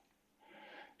now.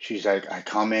 She's like, I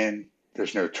come in,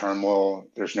 There's no turmoil.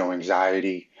 There's no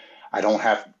anxiety. I don't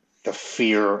have the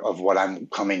fear of what I'm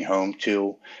coming home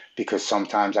to, because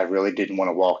sometimes I really didn't want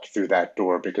to walk through that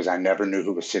door because I never knew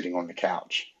who was sitting on the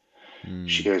couch.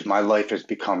 She Mm. goes, my life has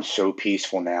become so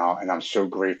peaceful now, and I'm so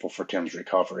grateful for Tim's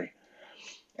recovery.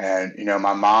 And,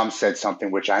 my mom said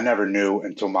something which I never knew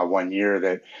until my 1 year,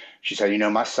 that she said,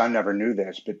 my son never knew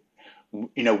this, but,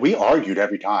 we argued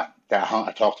every time that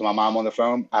I talked to my mom on the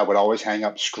phone. I would always hang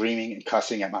up screaming and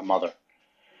cussing at my mother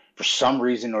for some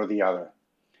reason or the other.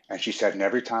 And she said, and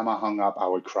every time I hung up, I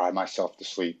would cry myself to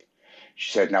sleep.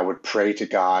 She said, and I would pray to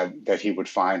God that he would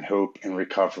find hope in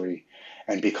recovery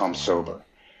and become Wow. sober.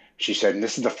 She said, and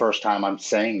this is the first time I'm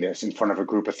saying this in front of a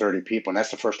group of 30 people. And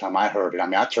that's the first time I heard it. I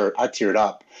mean, I teared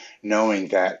up knowing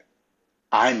that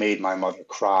I made my mother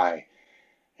cry.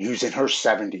 Who's in her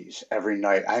 70s every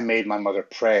night. I made my mother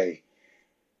pray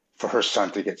for her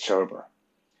son to get sober.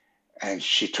 And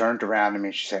she turned around to me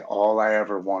and she said, all I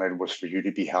ever wanted was for you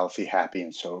to be healthy, happy,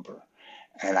 and sober.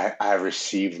 And I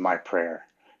received my prayer.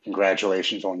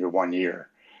 Congratulations on your 1 year.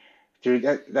 Dude,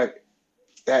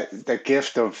 that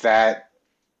gift of that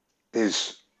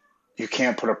is, you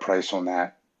can't put a price on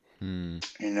that. Hmm.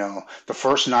 The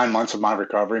first 9 months of my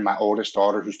recovery, my oldest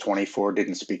daughter, who's 24,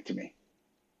 didn't speak to me.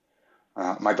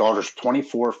 My daughter's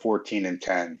 24, 14, and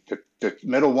 10. The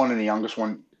middle one and the youngest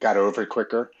one got over it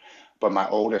quicker, but my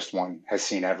oldest one has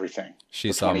seen everything. She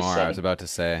For saw more. I was 27, about to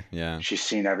say, yeah. she's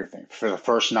seen everything for the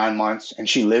first 9 months, and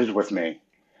she lived with me.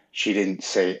 She didn't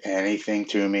say anything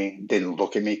to me, didn't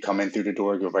look at me, come in through the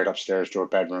door, go right upstairs to her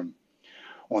bedroom.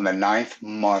 On the ninth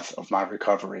month of my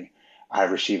recovery, I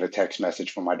receive a text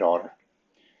message from my daughter.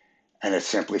 And it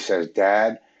simply says,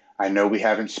 Dad, I know we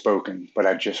haven't spoken, but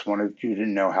I just wanted you to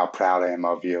know how proud I am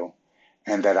of you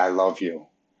and that I love you.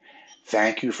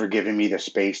 Thank you for giving me the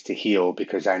space to heal,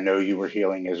 because I know you were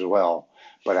healing as well.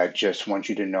 But I just want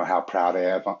you to know how proud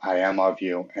I am of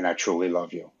you, and I truly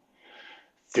love you.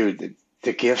 Dude,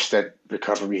 the gifts that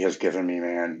recovery has given me,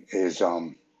 man, is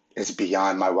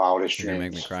beyond my wildest You're gonna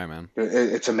make me dreams. cry, man.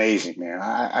 It's amazing, man.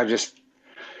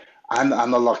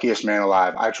 I'm the luckiest man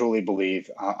alive. I truly believe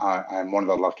I'm one of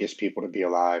the luckiest people to be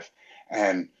alive.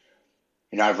 And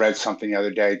I've read something the other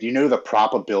day. Do you know the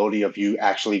probability of you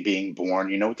actually being born?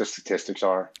 You know what the statistics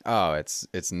are? Oh,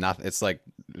 it's not. It's like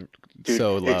Dude,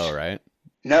 so low, it's right?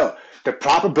 no, the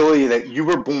probability that you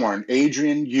were born,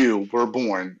 Adrian, you were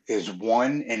born, is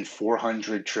 1 in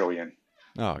 400 trillion.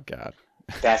 Oh God.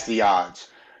 That's the odds.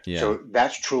 Yeah. So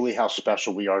that's truly how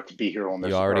special we are to be here on You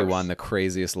this already won earth. the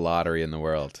craziest lottery in the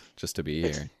world just to be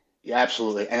It's here. Yeah,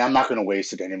 absolutely. And I'm not going to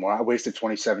waste it anymore. I wasted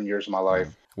 27 years of my Yeah.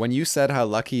 life. When you said how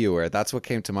lucky you were, that's what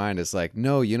came to mind. Is like,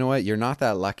 no, you know what? You're not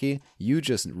that lucky. You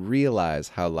just realize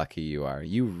how lucky you are.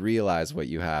 You realize what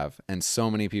you have, and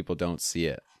so many people don't see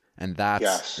it. And that's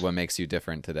Yes. what makes you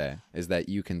different today, is that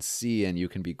you can see and you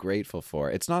can be grateful for.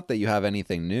 It's not that you have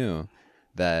anything new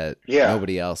that Yeah,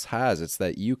 nobody else has. It's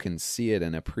that you can see it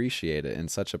and appreciate it in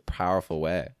such a powerful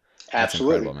way. That's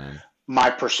incredible, absolutely. man. My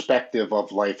perspective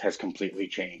of life has completely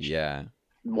changed. Yeah.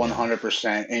 Yeah.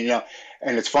 100%. And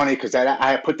and it's funny because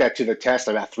I put that to the test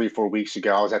about 3, 4 weeks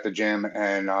ago. I was at the gym,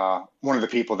 and one of the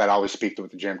people that I always speak to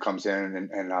at the gym comes in,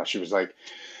 and she was like,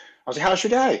 I was like, how's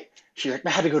your day? She's like, I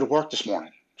had to go to work this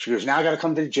morning. She goes, now I got to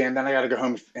come to the gym, then I got to go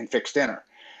home and fix dinner.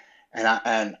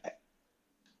 And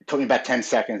it took me about 10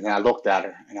 seconds, and I looked at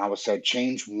her, and I was said,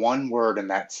 change one word in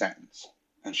that sentence.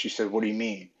 And she said, what do you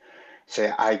mean?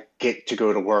 Say, I get to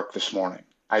go to work this morning.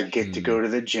 I get to Mm. go to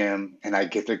the gym, and I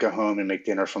get to go home and make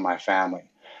dinner for my family.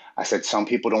 I said, some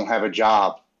people don't have a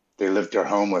job. They're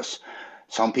homeless.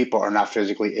 Some people are not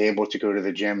physically able to go to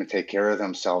the gym and take care of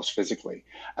themselves physically.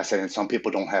 I said, and some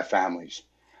people don't have families.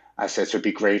 I said, so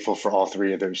be grateful for all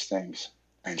three of those things.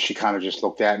 And she kind of just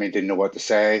looked at me, didn't know what to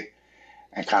say,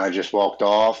 and kind of just walked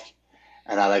off.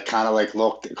 And I kind of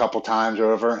looked a couple times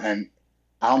over, and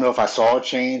I don't know if I saw a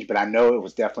change, but I know it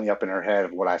was definitely up in her head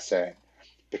of what I said,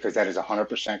 because that is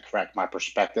 100% correct. My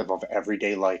perspective of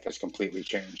everyday life has completely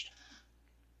changed.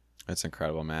 That's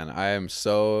incredible, man. I am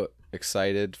so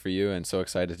excited for you and so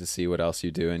excited to see what else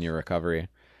you do in your recovery.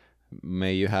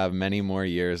 May you have many more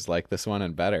years like this one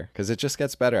and better, because it just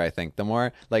gets better. I think the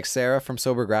more, like Sarah from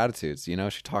Sober Gratitudes,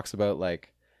 she talks about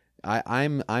like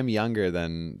I'm younger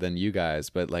than you guys,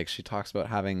 but like she talks about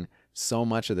having so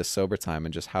much of this sober time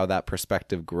and just how that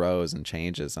perspective grows and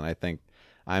changes. And I think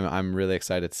I'm really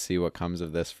excited to see what comes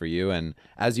of this for you, and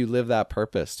as you live that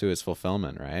purpose to its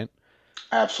fulfillment, right? It's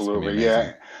gonna be Absolutely. amazing.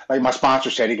 Yeah. Like my sponsor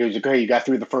said, he goes, okay, you got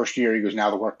through the first year. He goes, now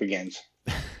the work begins.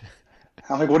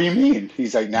 I'm like, what do you mean?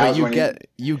 He's like, But now's when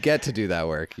you get to do that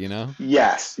work, you know?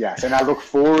 Yes, yes, and I look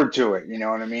forward to it. You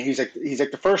know what I mean? He's like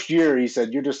the first year. He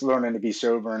said you're just learning to be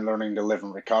sober and learning to live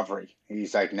in recovery.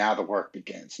 He's like now the work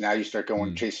begins. Now you start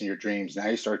going Mm, chasing your dreams. Now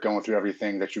you start going through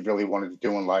everything that you really wanted to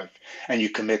do in life, and you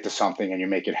commit to something and you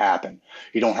make it happen.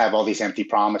 You don't have all these empty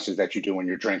promises that you do when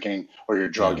you're drinking or you're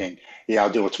yeah. drugging. Yeah, I'll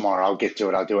do it tomorrow. I'll get to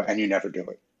it. I'll do it, and you never do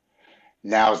it.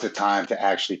 Now's the time to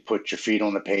actually put your feet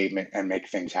on the pavement and make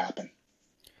things happen.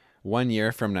 1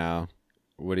 year from now,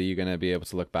 what are you going to be able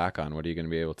to look back on? What are you going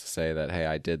to be able to say that, hey,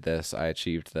 I did this, I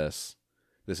achieved this,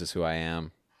 this is who I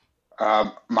am?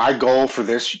 My goal for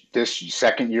this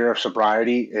second year of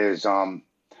sobriety is I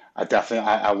definitely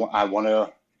I want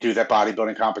to do that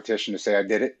bodybuilding competition to say I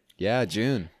did it Yeah,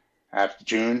 June. after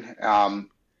June.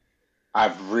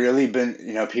 I've really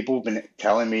been, people have been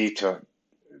telling me to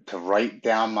write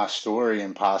down my story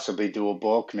and possibly do a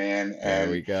book, man. There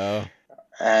we And go.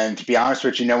 and to be honest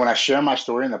with you, when I share my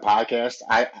story in the podcast,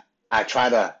 I try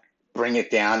to bring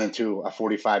it down into a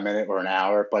 45-minute or an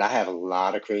hour, but I have a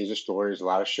lot of crazy stories, a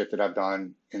lot of shit that I've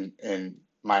done in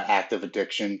my active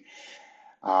addiction.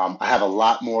 I have a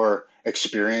lot more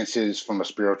experiences from a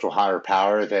spiritual higher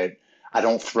power that I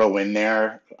don't throw in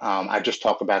there. I just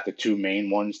talk about the two main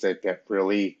ones that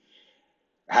really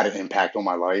had an impact on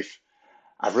my life.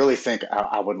 I really think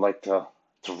I would like to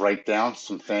write down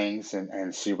some things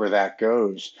and see where that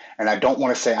goes. And I don't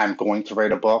want to say I'm going to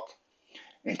write a book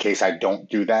in case I don't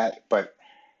do that, but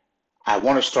I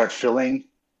want to start filling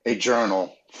a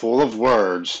journal full of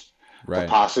words to Right.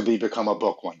 possibly become a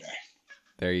book one day.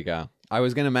 There you go. I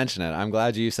was gonna mention it. I'm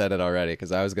glad you said it already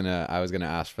because I was gonna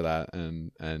ask for that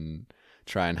and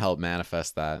try and help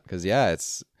manifest that. Because yeah,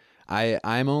 we're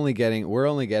only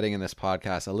getting in this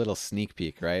podcast a little sneak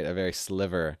peek, right? A very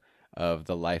sliver of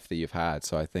the life that you've had.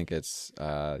 So I think it's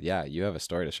yeah, you have a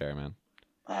story to share, man.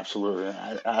 Absolutely.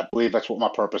 I believe that's what my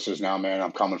purpose is now, man.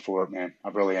 I'm coming for it, man. I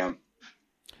really am.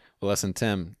 Well, listen,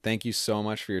 Tim, thank you so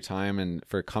much for your time and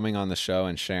for coming on the show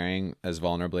and sharing as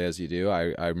vulnerably as you do.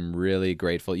 I'm really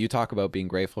grateful. You talk about being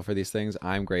grateful for these things.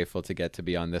 I'm grateful to get to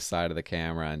be on this side of the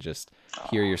camera and just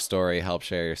hear your story, help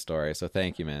share your story. So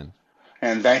thank you, man.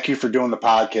 And thank you for doing the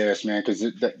podcast, man, because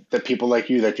the people like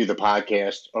you that do the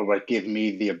podcast are what give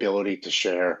me the ability to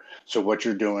share. So what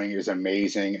you're doing is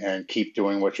amazing, and keep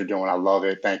doing what you're doing. I love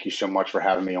it. Thank you so much for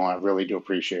having me on. I really do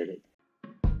appreciate it.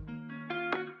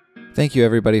 Thank you,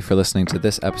 everybody, for listening to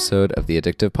this episode of The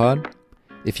Addictive Pod.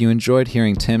 If you enjoyed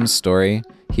hearing Tim's story,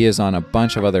 he is on a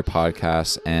bunch of other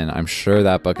podcasts, and I'm sure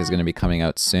that book is going to be coming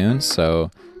out soon.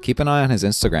 So keep an eye on his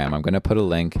Instagram. I'm going to put a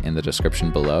link in the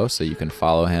description below so you can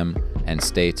follow him and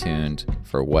stay tuned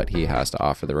for what he has to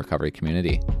offer the recovery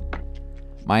community.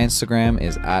 My Instagram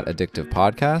is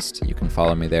 @addictivepodcast. You can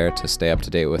follow me there to stay up to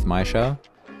date with my show.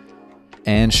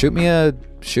 And shoot me a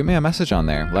message on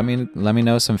there. Let me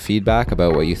know some feedback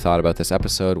about what you thought about this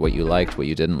episode, what you liked, what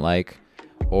you didn't like,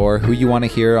 or who you want to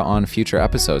hear on future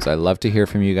episodes. I love to hear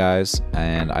from you guys,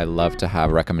 and I love to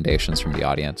have recommendations from the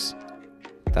audience.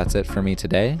 That's it for me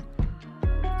today.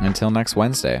 Until next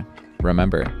Wednesday,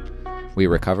 remember, we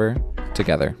recover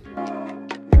together.